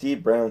 If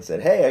Steve Brown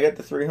said, hey, I got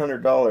the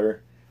 $300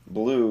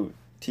 blue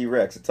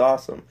T-Rex, it's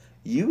awesome,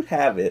 you'd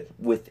have it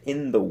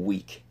within the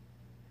week.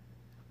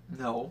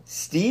 No.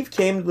 Steve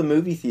came to the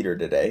movie theater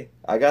today.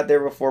 I got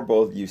there before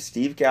both of you.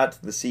 Steve got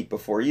to the seat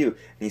before you, and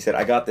he said,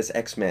 I got this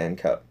X-Man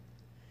cup.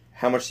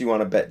 How much do you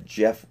want to bet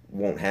Jeff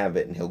won't have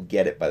it, and he'll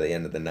get it by the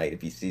end of the night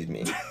if he sees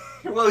me?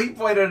 Well, he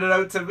pointed it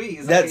out to me.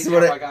 He's That's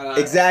like, what got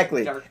a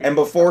exactly. Dark And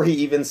before he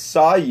even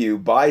saw you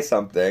buy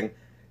something,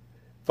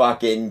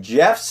 fucking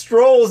Jeff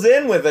strolls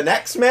in with an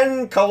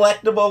X-Men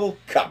collectible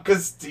cup.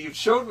 Because Steve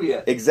showed me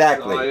it.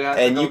 Exactly. So I had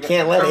to And go you get-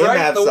 can't let him Right,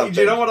 have Do something.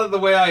 you know what the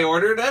way I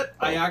ordered it?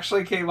 I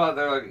actually came out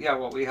there like, yeah,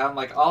 what we have. I'm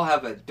like, I'll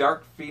have a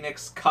Dark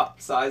Phoenix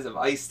cup size of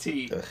iced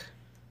tea. Ugh.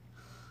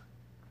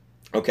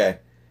 Okay.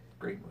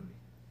 Great movie.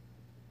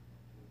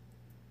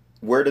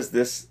 Where does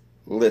this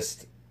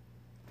list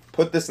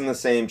put this in the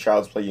same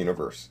Child's Play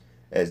universe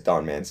as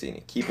Don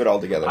Mancini? Keep it all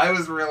together. I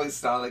was really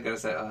stylily gonna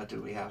say,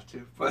 do we have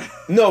to? But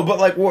No, but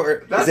like,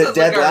 where that's is it? just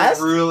Dead like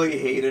last? I really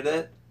hated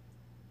it.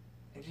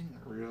 I didn't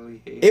really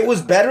really hate It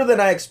was better than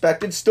I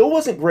expected. Still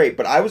wasn't great,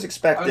 but I was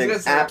expecting gonna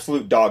say-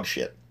 absolute dog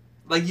shit.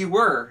 Like you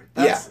were.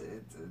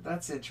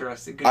 That's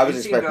interesting. 'Cause I was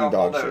you seem expecting to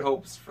hold dog out shit.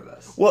 hopes for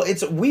this. Well,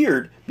 it's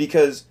weird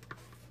because,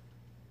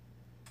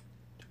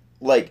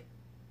 like,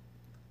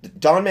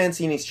 Don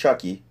Mancini's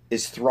Chucky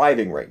is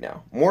thriving right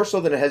now, more so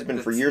than it has been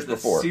for years the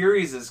before.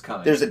 Series is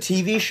coming. There's a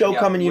TV show Yeah,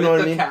 coming, you with know what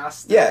the I mean? cast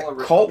still, Yeah,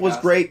 original Cult was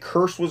cast. great,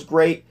 Curse was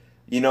great.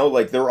 You know,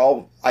 like they're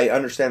all. I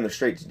understand they're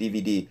straight to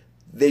DVD.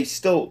 They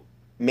still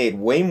made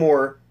way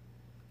more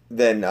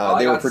than I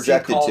they were got to see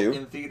projected Cult to.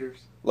 in theaters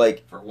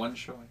Like for one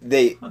showing.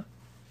 they,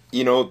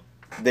 you know,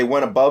 they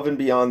went above and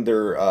beyond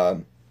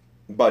their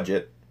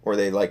budget, or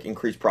they like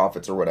increased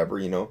profits or whatever.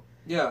 You know,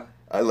 Yeah.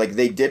 like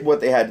they did what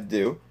they had to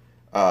do.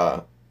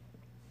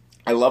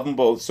 I love them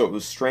both, so it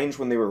was strange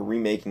when they were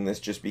remaking this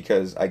just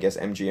because I guess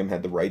MGM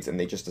had the rights and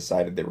they just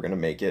decided they were going to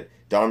make it.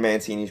 Don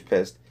Mancini's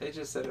pissed. They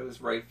just said it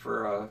was right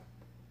for a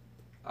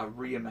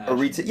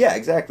reimagining. Yeah,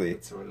 exactly.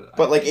 That's what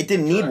But I like think it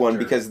didn't the need one director,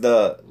 because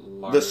the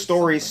Lars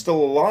story's something.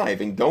 still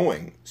alive and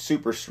going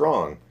super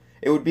strong.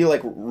 It would be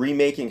like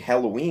remaking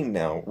Halloween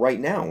right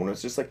now, when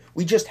it's just like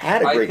we just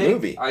had a great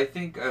movie. I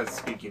think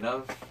speaking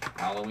of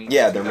Halloween,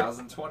 Yeah, they're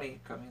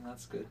 2020 coming.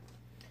 That's good.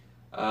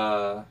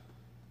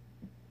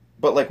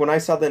 But like when I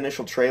saw the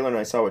initial trailer and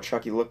I saw what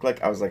Chucky looked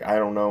like, I was like, I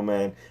don't know,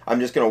 man. I'm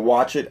just gonna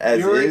watch it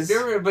as is.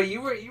 But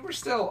you were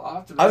still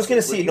optimistic. I was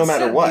gonna see it no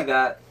matter what. You sent me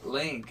that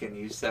link and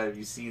you said, "Have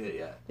you seen it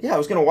yet?" Yeah, I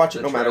was gonna watch it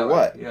The no matter trailer,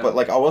 what. yeah. But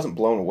like I wasn't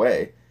blown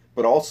away.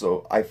 But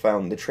also I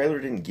found the trailer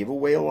didn't give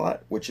away a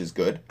lot, which is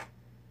good.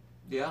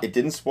 Yeah. It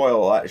didn't spoil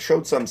a lot. It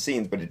showed some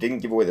scenes, but it didn't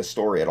give away the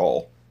story at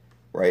all.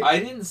 Right? I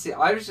didn't see.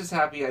 I was just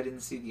happy I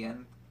didn't see the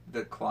end,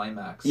 the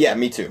climax. Yeah,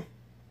 me too.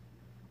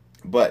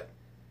 But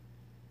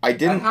I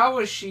didn't. And how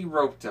was she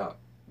roped up?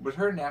 Would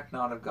her neck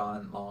not have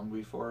gone long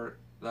before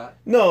that?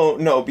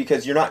 No,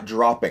 because you're not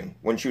dropping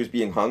when she was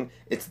being hung.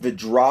 It's the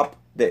drop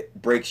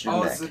that breaks your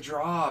Oh, neck. it's the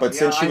drop. But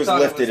since she I was thought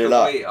lifted it it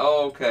up. weight.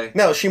 Oh, okay.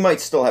 Now she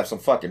might still have some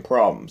fucking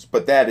problems,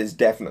 but that is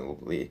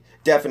definitely.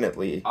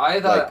 I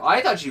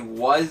thought she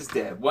was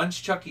dead. Once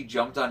Chucky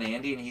jumped on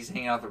Andy and he's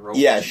hanging out the rope,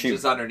 Yeah, and she- she's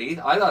just underneath.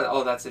 I thought,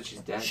 oh, that's it. She's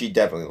dead. She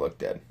definitely looked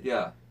dead.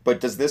 Yeah. But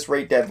does this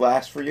rate dead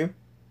last for you?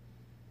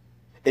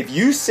 If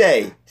you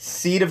say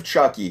Seed of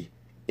Chucky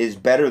is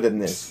better than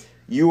this,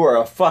 you are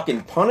a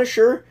fucking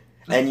Punisher,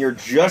 and you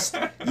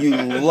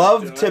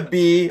love to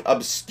be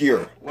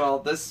obscure. Well,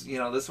 this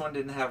one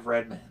didn't have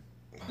Redman.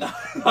 No,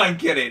 I'm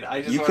kidding. I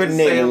just You wanted couldn't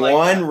to say name it like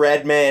one that.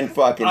 Redman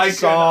fucking I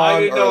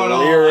song didn't know or it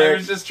all. I lyric,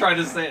 was just trying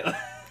to say it.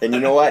 and you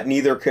know what?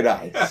 Neither could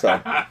I.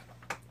 So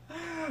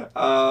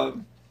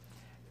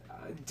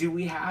Do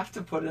we have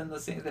to put in the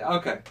same thing?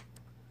 Okay.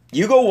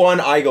 you go one,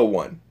 I go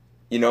one.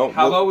 You know,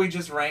 How about we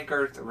just rank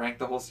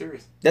the whole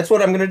series? that's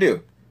what I'm gonna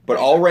do. But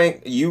I'll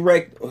rank. You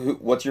rank.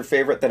 What's your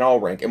favorite? Then I'll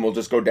rank, and we'll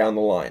just go down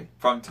the line.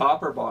 From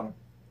top or bottom?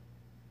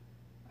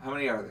 How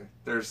many are there?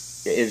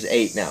 There's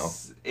 8 now.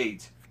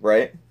 8.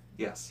 Right?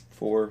 Yes.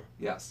 4,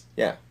 Yes.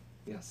 Yeah.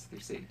 Yes,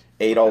 there's 8.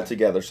 8 Okay.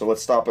 altogether. So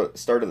let's start at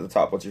the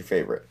top. What's your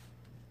favorite?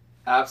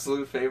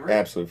 Absolute favorite?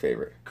 Absolute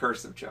favorite.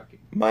 Curse of Chucky.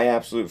 My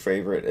absolute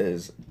favorite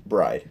is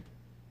Bride.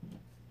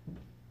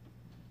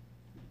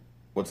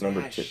 What's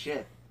number 2?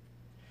 Shit.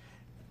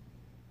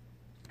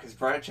 Because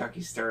Bride of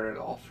Chucky started it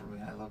all for me.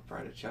 I love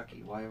Bride of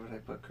Chucky. Why would I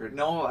put Curse?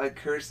 No, I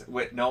Curse.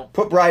 Wait, no.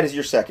 Put Bride as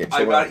your second. So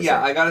I we're got not the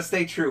same. I gotta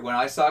stay true. When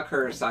I saw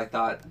Curse, I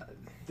thought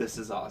this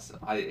is awesome.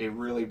 It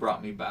really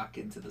brought me back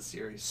into the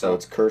series. So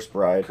it's Curse,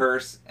 Bride.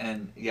 Curse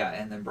and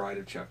then Bride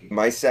of Chucky.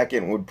 My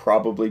second would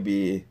probably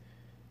be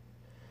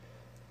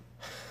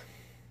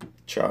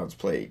Child's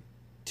Play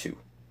 2.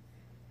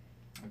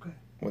 Okay.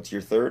 What's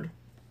your third?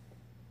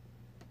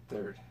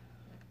 Third.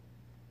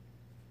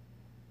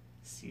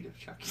 Seed of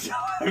Chucky.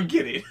 I'm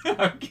kidding.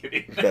 I'm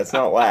kidding. That's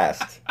not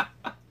last.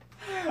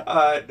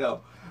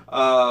 No.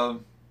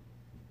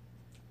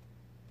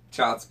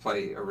 Child's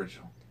Play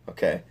original.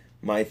 Okay.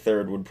 My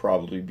third would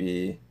probably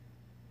be.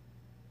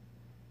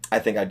 I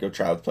think I'd go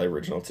Child's Play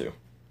original too.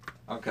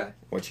 Okay.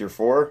 What's your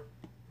 4?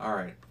 All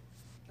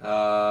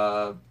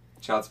right.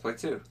 Child's Play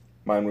 2.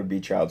 Mine would be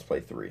Child's Play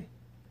 3.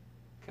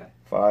 Okay.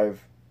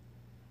 5.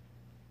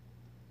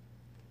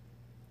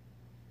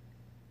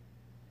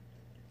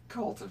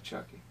 Cult of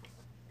Chucky.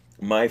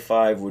 My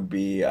 5 would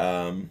be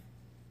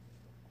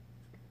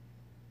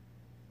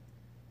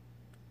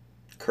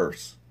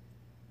Curse.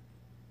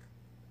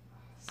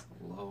 So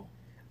low.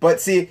 But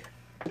see,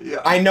 Yeah.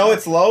 I know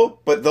it's low,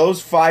 but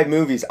those 5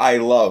 movies I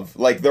love.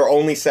 Like they're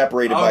only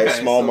separated by a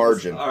small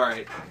margin. All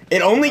right.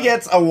 It only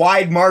gets a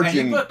wide And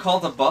margin. you put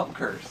Cult above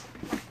Curse,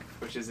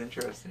 which is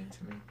interesting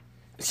to me.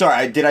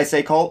 Sorry, did I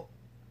say Cult?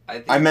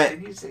 I meant-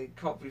 Did you say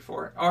Cult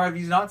before? Or have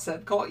you not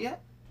said Cult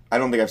yet? I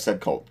don't think I've said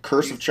Cult.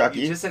 Curse of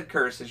Chucky. You just said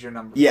Curse is your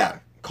number. Yeah,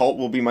 Cult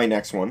will be my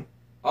next one.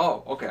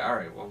 Oh, okay. All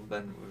right. Well,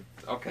 then.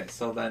 Okay,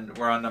 so then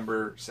we're on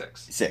number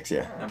 6. 6,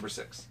 yeah. Number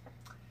 6.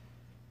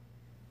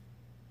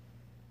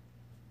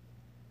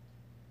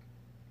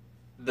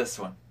 This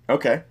one,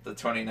 Okay. the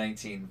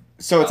 2019.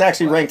 So it's Child's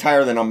actually Play. ranked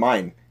higher than on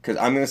mine, because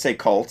I'm going to say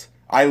Cult.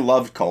 I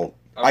loved Cult.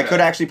 I Okay.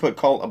 could actually put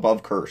Cult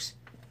above Curse.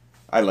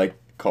 I like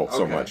cult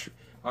so Okay. much.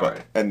 All But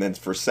right. and then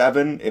for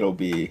 7, it'll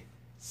be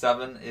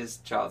 7 is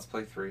Child's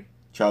Play 3.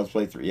 Child's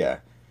Play 3. Yeah,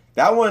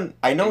 that one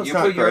I know And it's you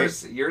not put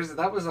great. yours.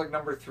 That was like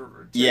number 3.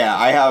 Yeah,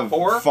 I have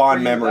 4 for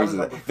fond you? memories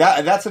That of was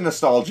that. That's a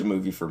nostalgia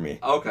movie for me.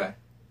 Okay.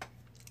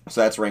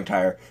 So that's ranked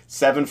higher.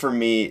 7 for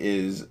me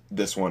is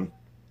this one,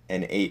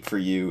 and 8 for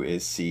you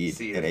is Seed,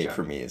 Seed, and 8 yeah.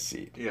 for me is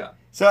Seed. Yeah.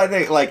 So I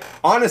think, like,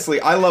 honestly,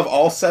 I love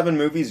all 7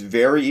 movies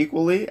very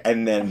equally,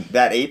 and then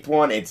that 8th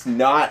one, it's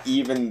not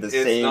even the It's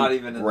same not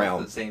even in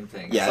realm. the same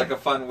thing. Yeah. It's like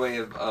a fun way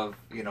of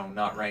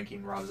not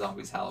ranking Rob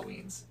Zombie's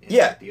Halloweens in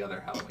Yeah. the other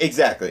Halloween.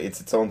 Exactly, it's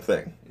its own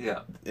thing. Yeah.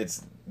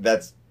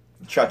 That's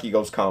Chucky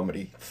goes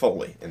comedy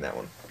fully in that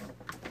one.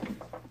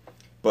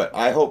 But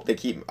I hope they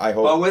keep.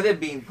 Well, with it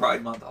being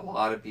Pride Month, a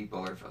lot of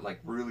people are like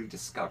really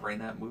discovering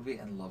that movie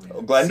and loving it.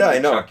 Glenda, Seeing I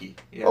know. Chucky.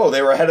 Yeah. Oh,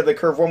 they were ahead of the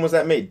curve. When was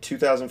that made?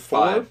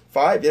 2004?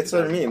 5? That's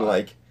what I mean. 2005.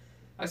 Like,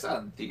 I saw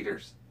it in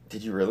theaters.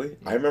 did you really?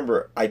 Yeah. I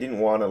remember I didn't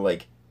want to,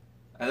 like.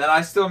 And then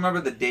I still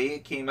remember the day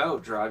it came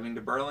out, driving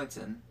to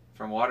Burlington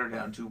from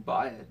Waterdown to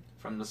buy it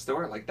from the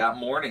store, like that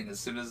morning, as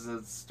soon as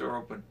the store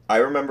opened. I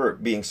remember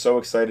being so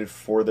excited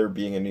for there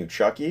being a new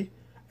Chucky,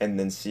 and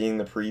then seeing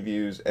the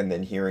previews and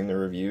then hearing the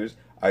reviews.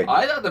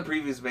 I thought the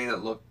previews made it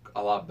look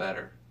a lot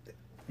better.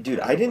 Dude,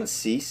 I didn't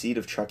see Seed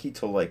of Chucky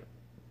till like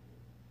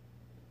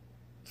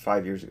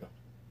 5 years ago.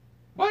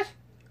 What?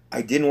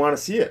 I didn't want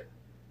to see it.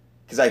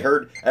 Because I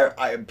heard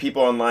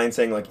people online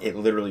saying, like, it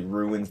literally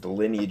ruins the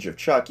lineage of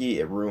Chucky,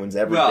 it ruins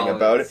everything Well,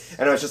 about it. it's-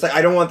 And I was just like,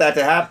 I don't want that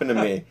to happen to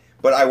me.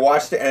 But I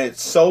watched it, and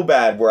it's so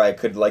bad where I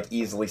could, like,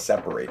 easily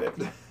separate it.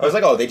 I was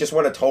like, oh, they just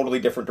went a totally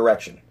different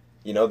direction.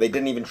 You know, they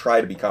didn't even try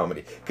to be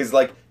comedy. Because,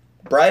 like,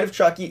 Bride of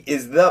Chucky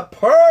is the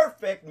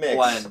perfect mix.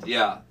 Blend,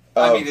 yeah.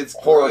 of I mean, it's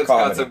horror It's got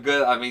comedy. some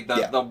good. I mean, the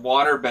Yeah. the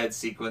waterbed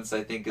sequence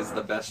I think is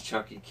the best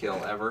Chucky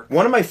kill ever,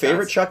 One of my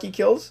favorite That's- Chucky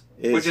kills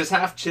is... which is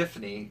half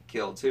Tiffany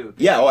kill too.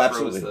 Yeah, oh, He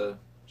absolutely. Throws the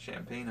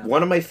champagne out.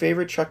 One of my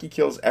favorite Chucky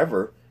kills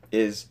ever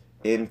is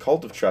in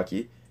Cult of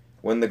Chucky,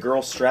 when the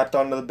girl's strapped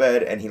onto the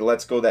bed and he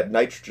lets go that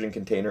nitrogen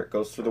container, it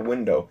goes through the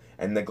window,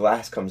 and the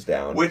glass comes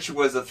down. Which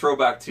was a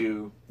throwback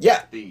to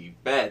Yeah, the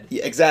bed.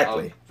 yeah,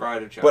 exactly. Of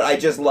Bride of Chucky. But I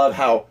just love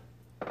how,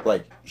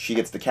 like, she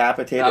gets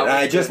decapitated, That and was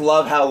I just good.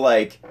 love how,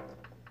 like,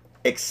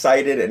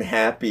 excited and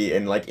happy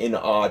and, like, in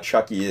awe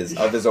Chucky is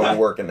of his own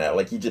work in that.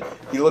 Like,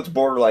 he looks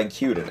borderline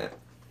cute in it.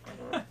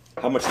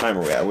 How much time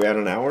are we at? Are we at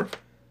an hour?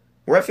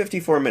 We're at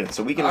 54 minutes,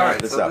 so we can All wrap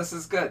right, this so up. this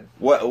is good.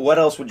 What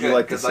else would you Good,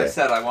 like to because I say?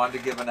 said I wanted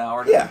to give an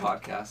hour to Yeah. the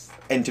podcast.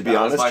 And to be That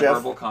honest, was my Jeff,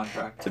 verbal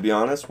contract. to be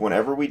honest,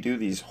 whenever we do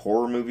these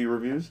horror movie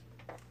reviews,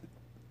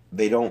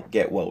 they don't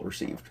get well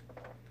received.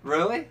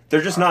 Really?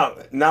 They're just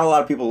not a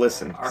lot of people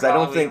listen Our because I don't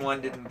Halloween think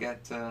one didn't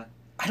get.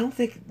 I don't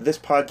think this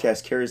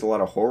podcast carries a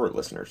lot of horror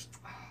listeners.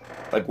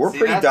 Like we're See,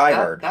 pretty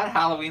diehard. That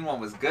Halloween one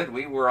was good.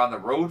 We were on the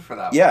road for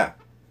that. one. Yeah,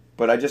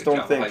 but I just Good don't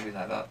job think hyping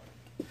that up.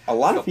 a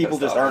lot Still of people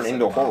pissed just off aren't I said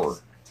into Miles- horror.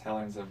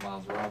 Tellings of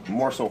Miles Robbins.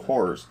 More so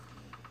horrors.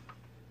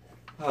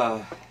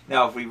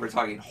 Now, if we were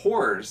talking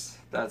horrors,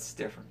 that's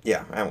different.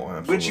 Yeah, I will.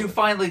 Absolutely. Which you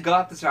finally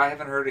got this. I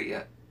haven't heard it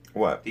yet.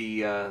 What?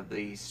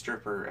 The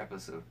stripper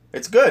episode.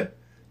 It's good.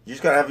 You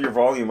just gotta have your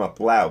volume up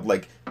loud.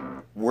 Like,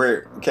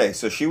 okay,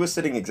 so she was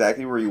sitting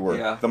exactly where you were.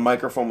 Yeah. The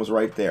microphone was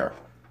right there.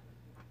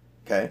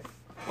 Okay?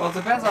 Well, it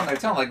depends on their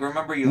tone. Like,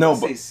 remember you No,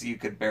 you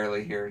could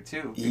barely hear it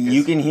too. You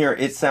because- can hear,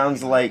 it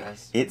sounds like,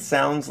 Yes.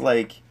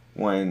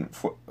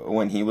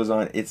 when he was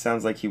on, it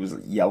sounds like he was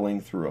yelling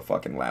through a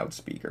fucking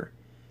loudspeaker.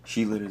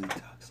 She literally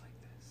talks like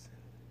this.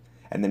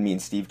 And then me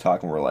and Steve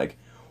talk and we're like,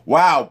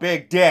 wow,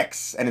 big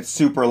dicks! And it's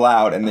super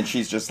loud. And then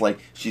she's just like,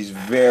 she's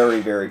very,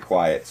 very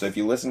quiet. So if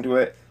you listen to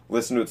it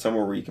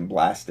somewhere where you can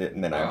blast it.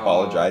 And then I Oh,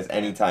 apologize okay.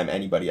 anytime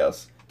anybody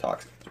else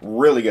talks. It's a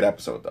really good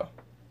episode, though.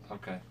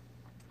 Okay.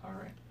 All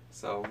right.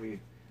 So we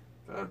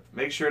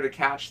make sure to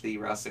catch the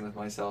Wrestling with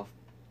Myself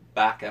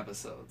back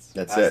episodes.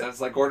 That's it.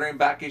 That's like ordering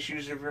back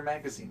issues of your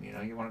magazine. You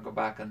know, you want to go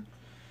back and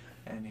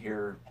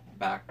hear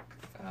back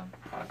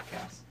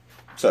podcasts.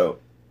 So,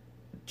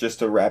 just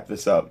to wrap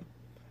this up,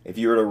 if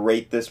you were to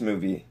rate this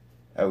movie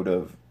out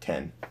of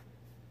 10,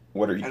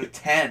 what are Out you? of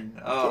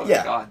 10, oh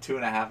Yeah. god,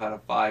 2.5 out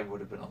of 5 would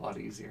have been a lot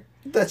easier.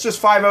 That's just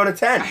 5 out of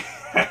 10.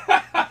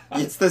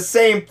 It's the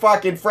same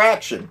fucking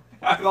fraction.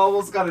 I've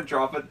almost got to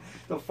drop it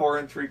to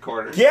 4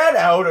 3/4. Get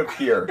out of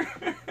here.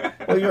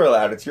 Well, you're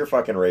allowed. It's your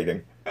fucking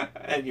rating.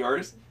 And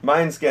yours?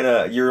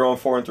 You're on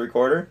 4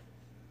 3/4.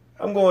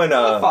 I'm going,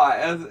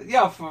 5.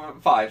 Yeah, 5.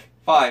 5.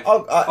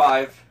 I'll-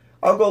 5.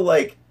 I'll go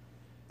like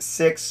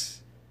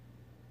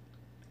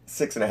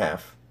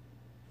 6.5.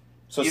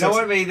 So You know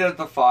what made it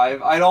the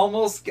 5? I'd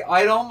almost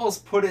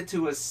put it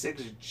to a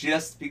 6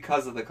 just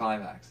because of the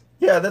climax.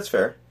 Yeah, that's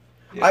fair.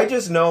 Yeah. I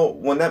just know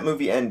when that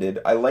movie ended,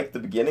 I liked the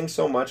beginning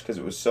so much because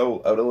it was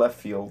so out of left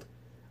field.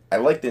 I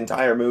liked the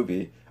entire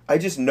movie. I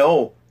just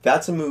know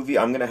that's a movie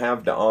I'm going to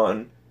have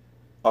on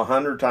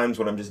 100 times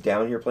when I'm just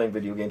down here playing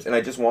video games and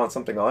I just want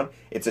something on.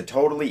 It's a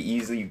totally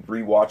easy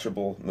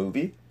rewatchable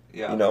movie.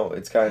 Yeah. You know,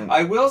 it's kind of...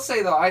 I will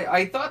say though,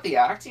 I thought the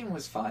acting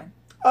was fine.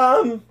 I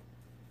don't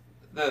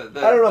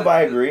know if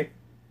I agree.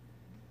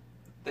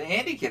 the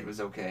Andy kid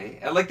was okay.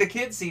 And, like, the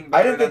kid seemed I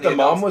better didn't think than the the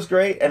mom adults. was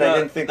great, and I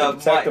didn't think the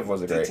detective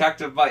was great.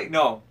 Detective Mike,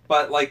 no.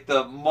 But, like,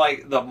 the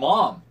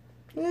mom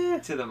Eh,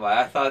 to the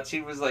I thought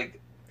she was,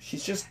 like...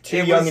 she's just too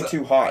It young was- and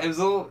too hot. It was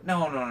a little...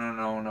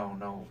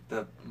 No.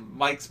 The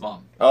Mike's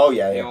mom. Oh,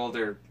 yeah, The yeah.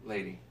 older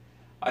lady.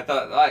 I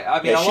thought...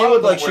 I mean, Yeah, a she lot looked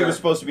of them like she were was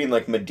supposed to be in,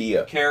 like,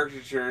 Medea.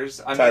 caricatures.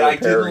 I mean, Tyler I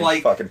Perry didn't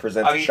like... fucking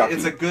presents I mean, Chucky.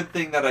 it's a good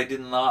thing that I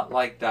did not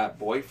like that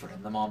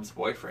boyfriend, the mom's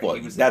boyfriend. Well,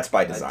 He was that's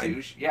by a design.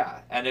 douche. Yeah,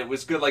 and it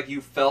was good. Like, you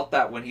felt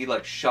that when he,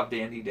 like, shoved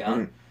Andy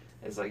down. Mm.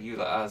 It's like,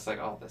 I was like,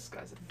 oh, this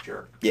guy's a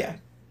jerk. Yeah.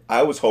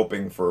 I was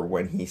hoping for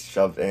when he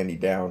shoved Andy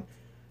down,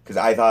 because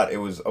I thought it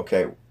was,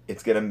 okay,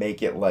 it's going to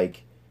make it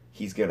like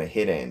he's going to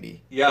hit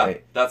Andy. Yeah,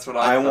 right? that's what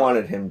I thought.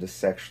 wanted him to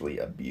sexually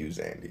abuse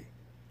Andy.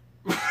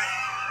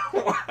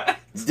 What?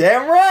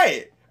 Damn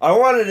right! I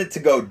wanted it to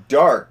go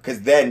dark,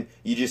 because then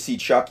you just see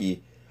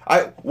Chucky.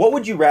 What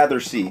would you rather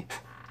see?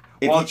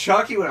 If Well, you-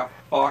 Chucky would have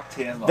fucked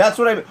him up. that's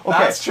what I mean. Okay.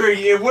 That's true.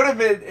 It would have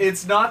been.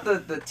 It's not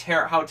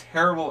how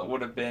terrible it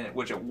would have been,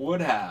 which it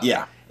would have.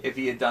 Yeah. If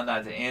he had done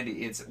that to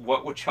Andy, it's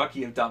what would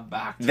Chucky have done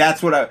back to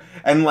That's what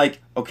and like,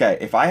 okay,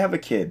 if I have a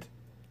kid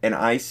and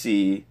I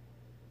see,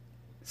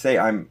 say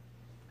I'm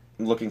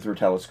looking through a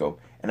telescope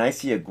and I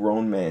see a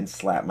grown man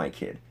slap my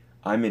kid,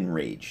 I'm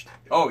enraged.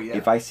 Oh yeah.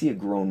 If I see a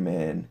grown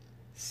man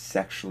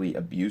sexually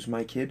abuse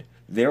my kid,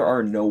 there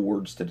are no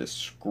words to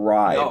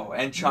describe No,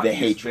 and the Chucky's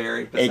hatred.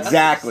 very possessive,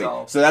 Exactly.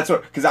 so- So that's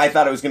what, because I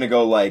thought it was going to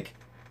go like,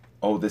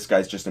 oh, this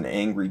guy's just an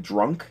angry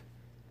drunk.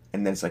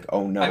 And then it's like,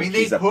 oh no, I mean,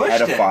 he's they a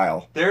pushed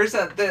pedophile. it. There's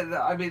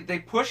I mean, they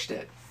pushed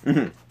it.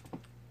 Mhm.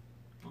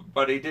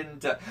 But he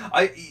didn't.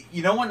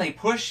 When they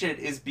pushed it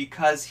is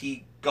because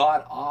he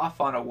got off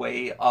on a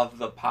way of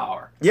the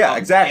power. Yeah,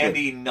 exactly.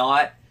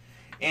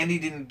 Andy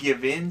didn't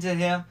give in to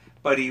him,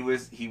 but he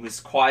was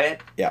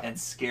quiet Yeah. and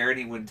scared.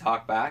 He wouldn't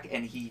talk back,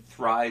 and he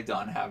thrived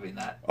on having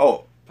that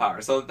Oh, power.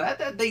 So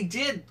that they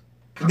did.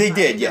 they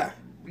did, yeah.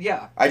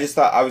 Yeah. I just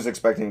thought I was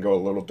expecting to go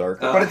a little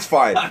darker, but it's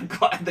fine. I'm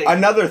glad they.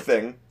 Another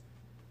thing,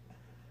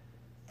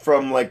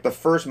 from like the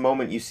first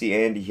moment you see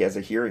Andy, he has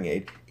a hearing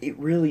aid. It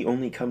really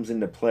only comes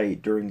into play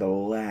during the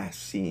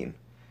last scene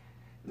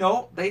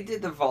No, they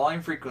did the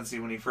volume frequency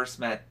when he first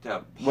met.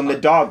 when the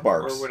Puck dog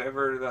barks. or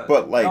whatever.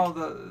 But, like, no,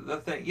 the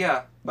thing,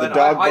 yeah. the But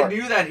dog I bark-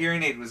 knew that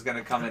hearing aid was going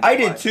to come in. I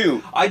did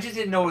too. I just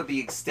didn't know the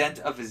extent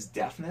of his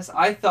deafness.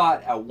 I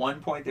thought at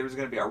one point there was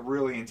going to be a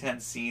really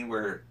intense scene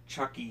where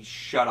Chucky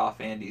shut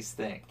off Andy's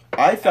thing.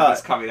 I And was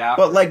thought, coming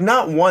after. but like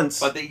not once.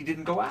 But they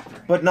didn't go after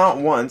him. But not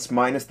once,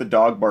 minus the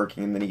dog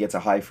barking, and then he gets a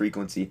high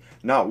frequency.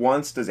 Not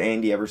once does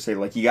Andy ever say,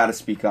 like, you gotta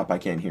speak up, I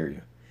can't hear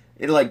you.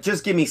 It, like,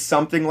 just give me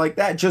something like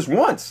that. Just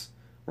once,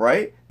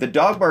 right? The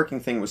dog barking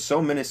thing was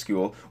so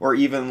minuscule, or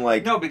even,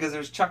 like, No, because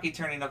there's Chucky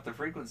turning up the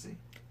frequency.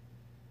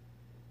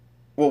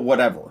 well,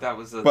 whatever. That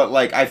was the. But,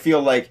 like, I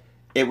feel like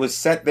it was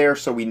set there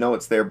so we know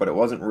it's there, but it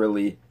wasn't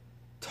really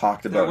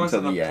talked there about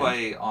until wasn't the a end.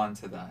 play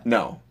onto that.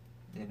 No.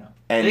 You know,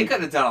 And they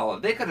could have done all.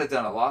 They could have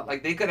done a lot.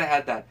 Like they could have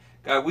had that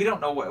guy. We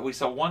don't know what we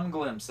saw. One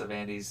glimpse of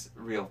Andy's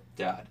real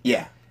dad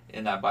yeah,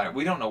 in that binary.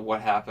 We don't know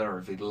what happened, or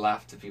if he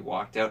left, if he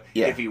walked out,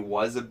 Yeah. if he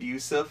was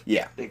abusive.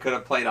 yeah. They could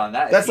have played on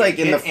that. That's If he like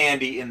in hit the-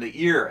 Andy in the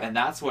ear, and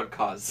that's what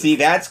caused. See, it.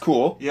 that's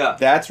cool. Yeah,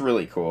 That's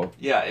really cool.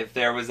 yeah. If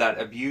there was that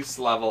abuse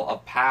level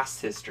of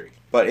past history,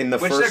 But in the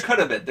which there first... could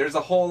have been. There's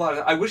a whole lot.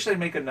 I wish they'd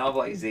make a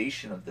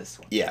novelization of this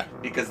one. Yeah.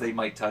 Because they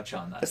might touch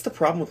on that. That's the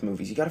problem with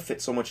movies. You gotta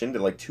fit so much into,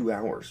 like, 2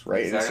 hours, right?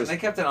 And it's Exactly. just- They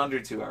kept it under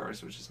 2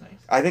 hours, which is nice.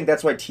 I think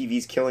that's why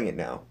TV's killing it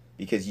now.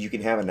 Because you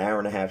can have an hour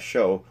and a half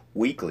show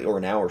weekly, or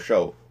an hour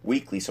show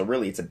weekly, so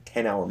really it's a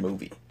 10-hour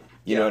movie.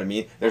 You know Yeah. what I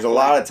mean? There's a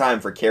lot of time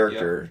for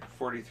character,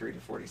 43 to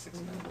 46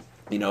 minutes.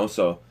 you know,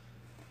 so...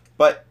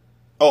 But,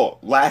 oh,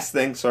 last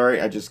thing, sorry,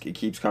 it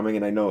keeps coming,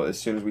 and I know as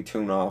soon as we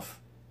tune off,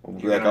 we'll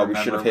be You're like, gonna oh, we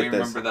should have we hit this.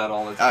 remember that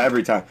all the time.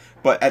 Every time.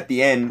 But at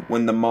the end,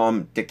 when the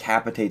mom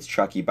decapitates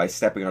Chucky by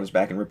stepping on his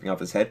back and ripping off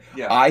his head,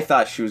 Yeah. I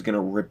thought she was going to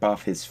rip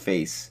off his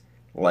face,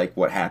 like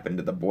what happened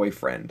to the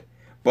boyfriend.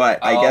 But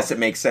I Oh. guess it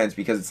makes sense,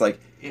 because it's like,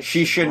 Yeah,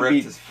 she shouldn't ripped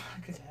be... his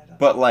fucking head off.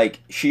 But,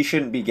 like, she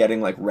shouldn't be getting,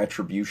 like,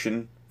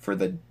 retribution for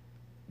the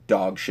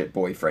dog shit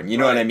boyfriend. You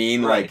know what I Right,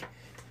 mean? right. Like,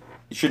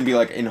 it shouldn't be,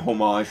 like, in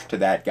homage to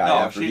that guy No,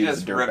 after she he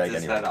was a just dirtbag ripped his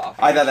anyway. head off.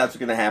 I thought that's what's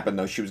going to happen,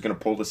 though. She was going to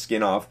pull the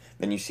skin off,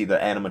 then you see the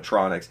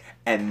animatronics,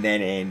 and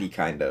then Andy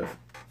kind of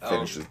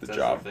finishes the does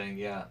job. thing,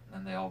 yeah,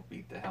 and they all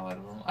beat the hell out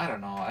of him. I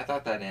don't know. I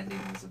thought that ending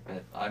was a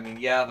bit. I mean,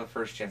 yeah, the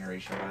first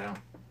generation, but I don't.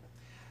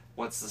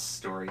 What's the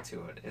story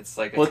to it? It's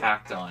like Well- a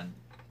tacked on.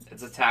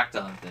 It's a tacked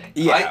on thing.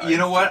 Yeah, you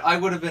know what? I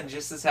would have been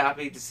just as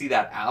happy to see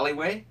that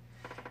alleyway,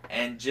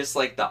 and just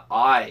like the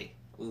eye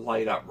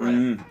light up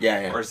red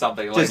Yeah. or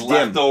something Just like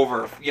dim. left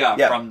over. Yeah,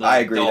 Yeah, from the. I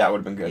agree. dome. That would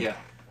have been good. Yeah.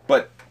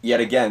 But yet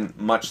again,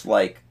 much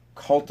like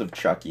Cult of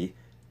Chucky,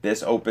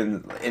 this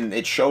opened, and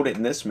it showed it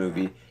in this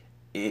movie.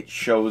 It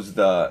shows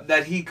the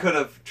That he could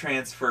have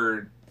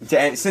transferred. since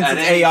At it's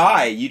any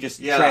AI, time. you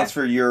just Yeah.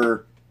 transfer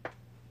your,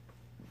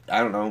 I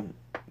don't know,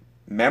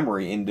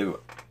 memory into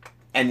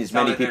and as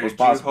Tell many me people as there,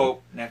 do you possible.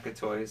 hope NECA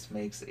Toys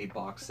makes a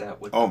box set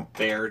with Oh. the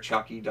bear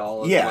Chucky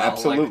doll as Yeah, well?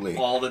 absolutely. Like,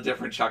 all the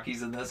different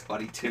Chuckies in this,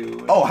 Buddy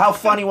 2. Oh, how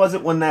funny was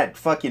it when that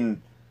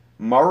fucking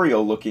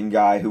Mario-looking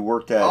guy who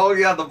worked at... Oh,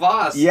 yeah, the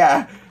boss.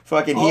 Yeah,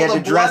 fucking, he All had the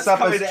to dress blood's up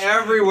coming as...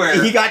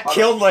 everywhere. He got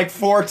killed like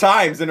 4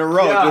 times in a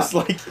row, Yeah. just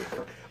like...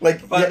 But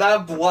yeah.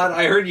 that blood,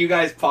 I heard you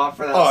guys pop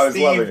for that. Oh, I was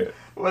Steve, loving it.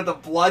 with the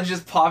blood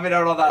just popping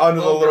out on that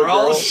Onto the little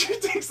girl. She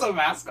takes the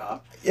mask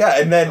off. Yeah,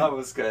 and then That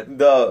was good.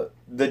 the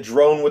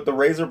drone with the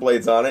razor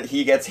blades on it,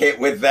 he gets hit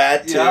with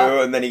that too,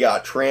 Yeah. and then he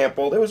got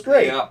trampled. It was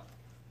great. Yeah.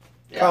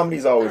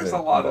 Comedy's always There's a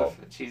lot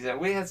involved. of cheese.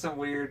 We had some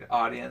weird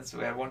audience.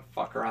 We had one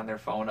fucker on their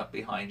phone up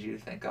behind you.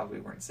 Thank God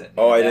we weren't sitting.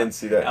 Oh, near I them. didn't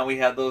see that. And we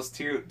had those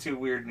two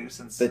weird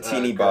nuisance. The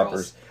teeny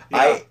girls.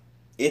 boppers.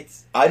 Yeah.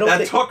 I don't that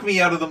think took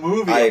me out of the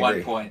movie I at one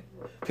agree. point.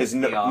 because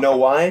me off. know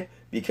why?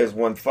 Because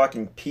when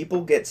fucking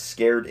people get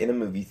scared in a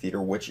movie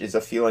theater, which is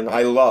a feeling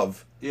I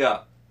love, Yeah.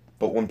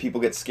 but when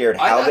people get scared,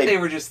 I how thought they they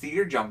were just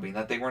theater jumping.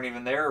 That they weren't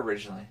even there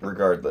originally.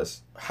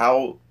 regardless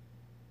how,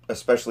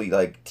 especially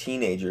like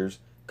teenagers,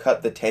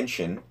 cut the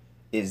tension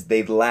is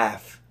they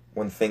laugh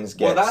when things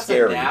get Well, that's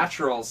scary. a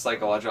natural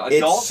psychological.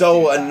 Adults It's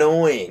so do that.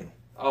 annoying.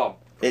 Oh.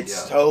 It's Yeah.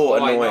 so Oh, I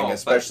annoying, know, but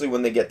especially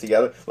when they get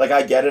together. Like,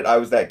 I get it. I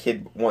was that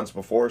kid once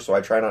before, so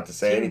I try not to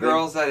say teen anything.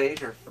 girls that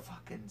age are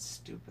fucking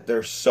stupid.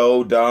 They're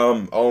so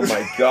dumb. Oh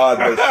my god,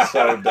 they're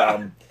so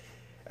dumb.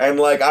 And,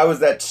 like, I was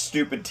that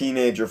stupid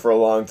teenager for a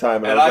long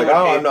time, and And I I was like,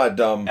 would oh, hate- I'm not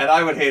dumb. And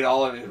I would hate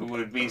all of it who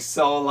would be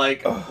so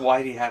like, Ugh.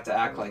 why do you have to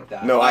act like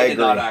that? No, I I did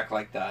not agree. act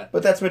like that.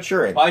 But that's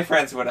maturing. My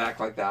friends would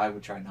act like that. I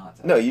would try not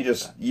to. No, act you like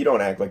just, that. you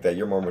don't act like that.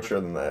 You're more mature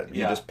than that.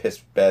 You Yeah. just piss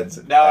beds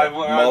Now at I'm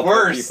multiple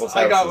worse. people's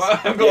I'm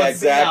houses. going Yeah,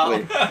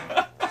 exactly.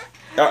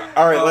 senile.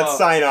 All right, let's Oh.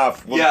 sign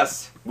off. We'll,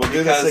 Yes. We'll do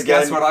Because this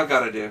again. guess what I've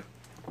got to do?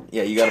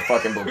 Yeah, you gotta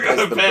fucking We piss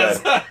gotta the piss.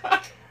 bed.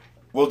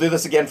 We'll do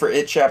this again for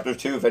It Chapter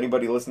 2. If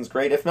anybody listens,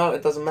 great. If not,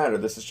 it doesn't matter.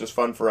 This is just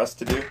fun for us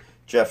to do.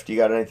 Jeff, do you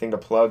got anything to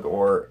plug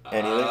or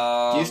anything? Do you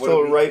what still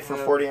do we write for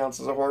have? 40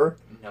 Ounces of Horror?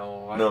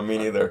 No. No, me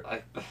neither.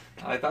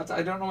 I thought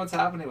I don't know what's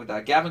happening with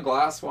that. Gavin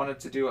Glass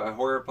wanted to do a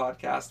horror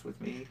podcast with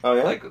me. Oh,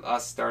 yeah? Like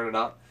us started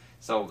up.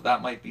 So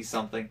that might be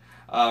something.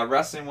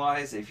 Wrestling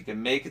wise, if you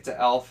can make it to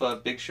Alpha,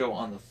 big show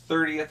on the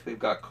 30th. We've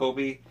got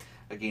Kobe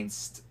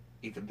against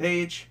Ethan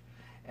Page.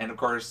 And of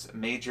course,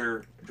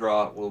 major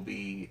draw will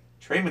be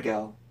Trey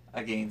Miguel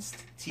against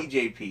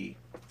TJP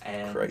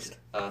and Christ.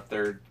 a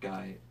third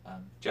guy,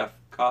 Jeff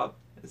Cobb.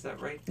 Is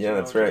that right? Do Yeah, you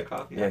that's know right. Jeff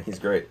Cobb? Yeah, he's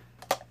great.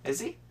 Is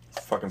he?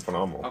 He's fucking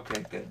phenomenal.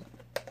 Okay, good.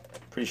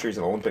 Pretty sure he's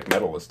an Olympic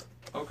medalist.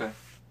 Okay.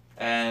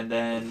 And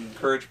then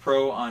Courage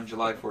Pro on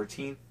July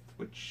 14th,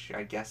 which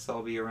I guess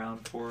I'll be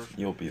around for.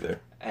 You'll be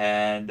there.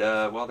 And,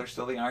 well, there's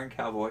still the Iron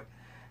Cowboy.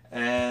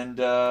 And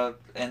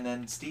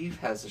then Steve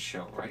has a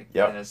show, right?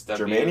 Yep. And it's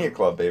Germania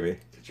Club, baby.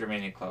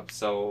 Germania Club.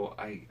 So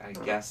I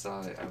guess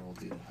I will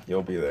do that.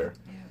 You'll be there.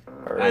 Yeah.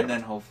 All right. And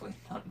then hopefully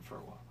nothing for a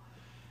while.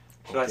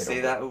 Should Oh, I get say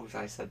over that? Oh,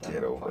 I said that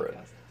Get on the over it.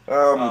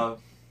 podcast.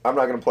 I'm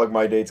not going to plug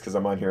my dates because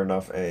I'm on here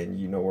enough and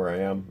you know where I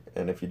am.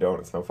 And if you don't,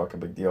 it's no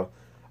fucking big deal.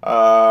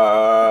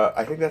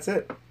 I think that's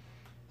it.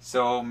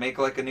 So make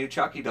like a new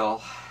Chucky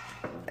doll.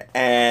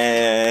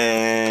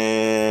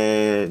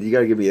 And you got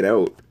to give me an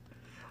out.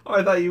 Oh,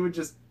 I thought you would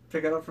just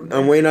pick it up from there.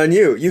 I'm waiting on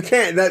you. You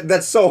can't.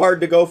 That's so hard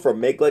to go from.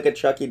 Make like a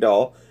Chucky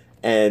doll,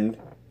 and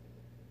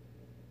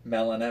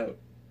Melon out.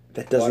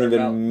 that doesn't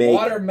even make.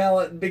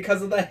 Watermelon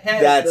because of the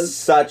head. That's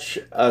such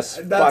a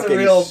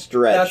fucking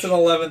stretch. That's an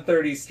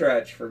 11:30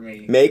 stretch for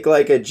me. Make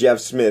like a Jeff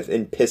Smith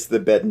and piss the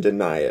bed and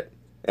deny it.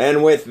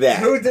 And with that,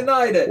 Who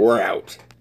denied it? we're out.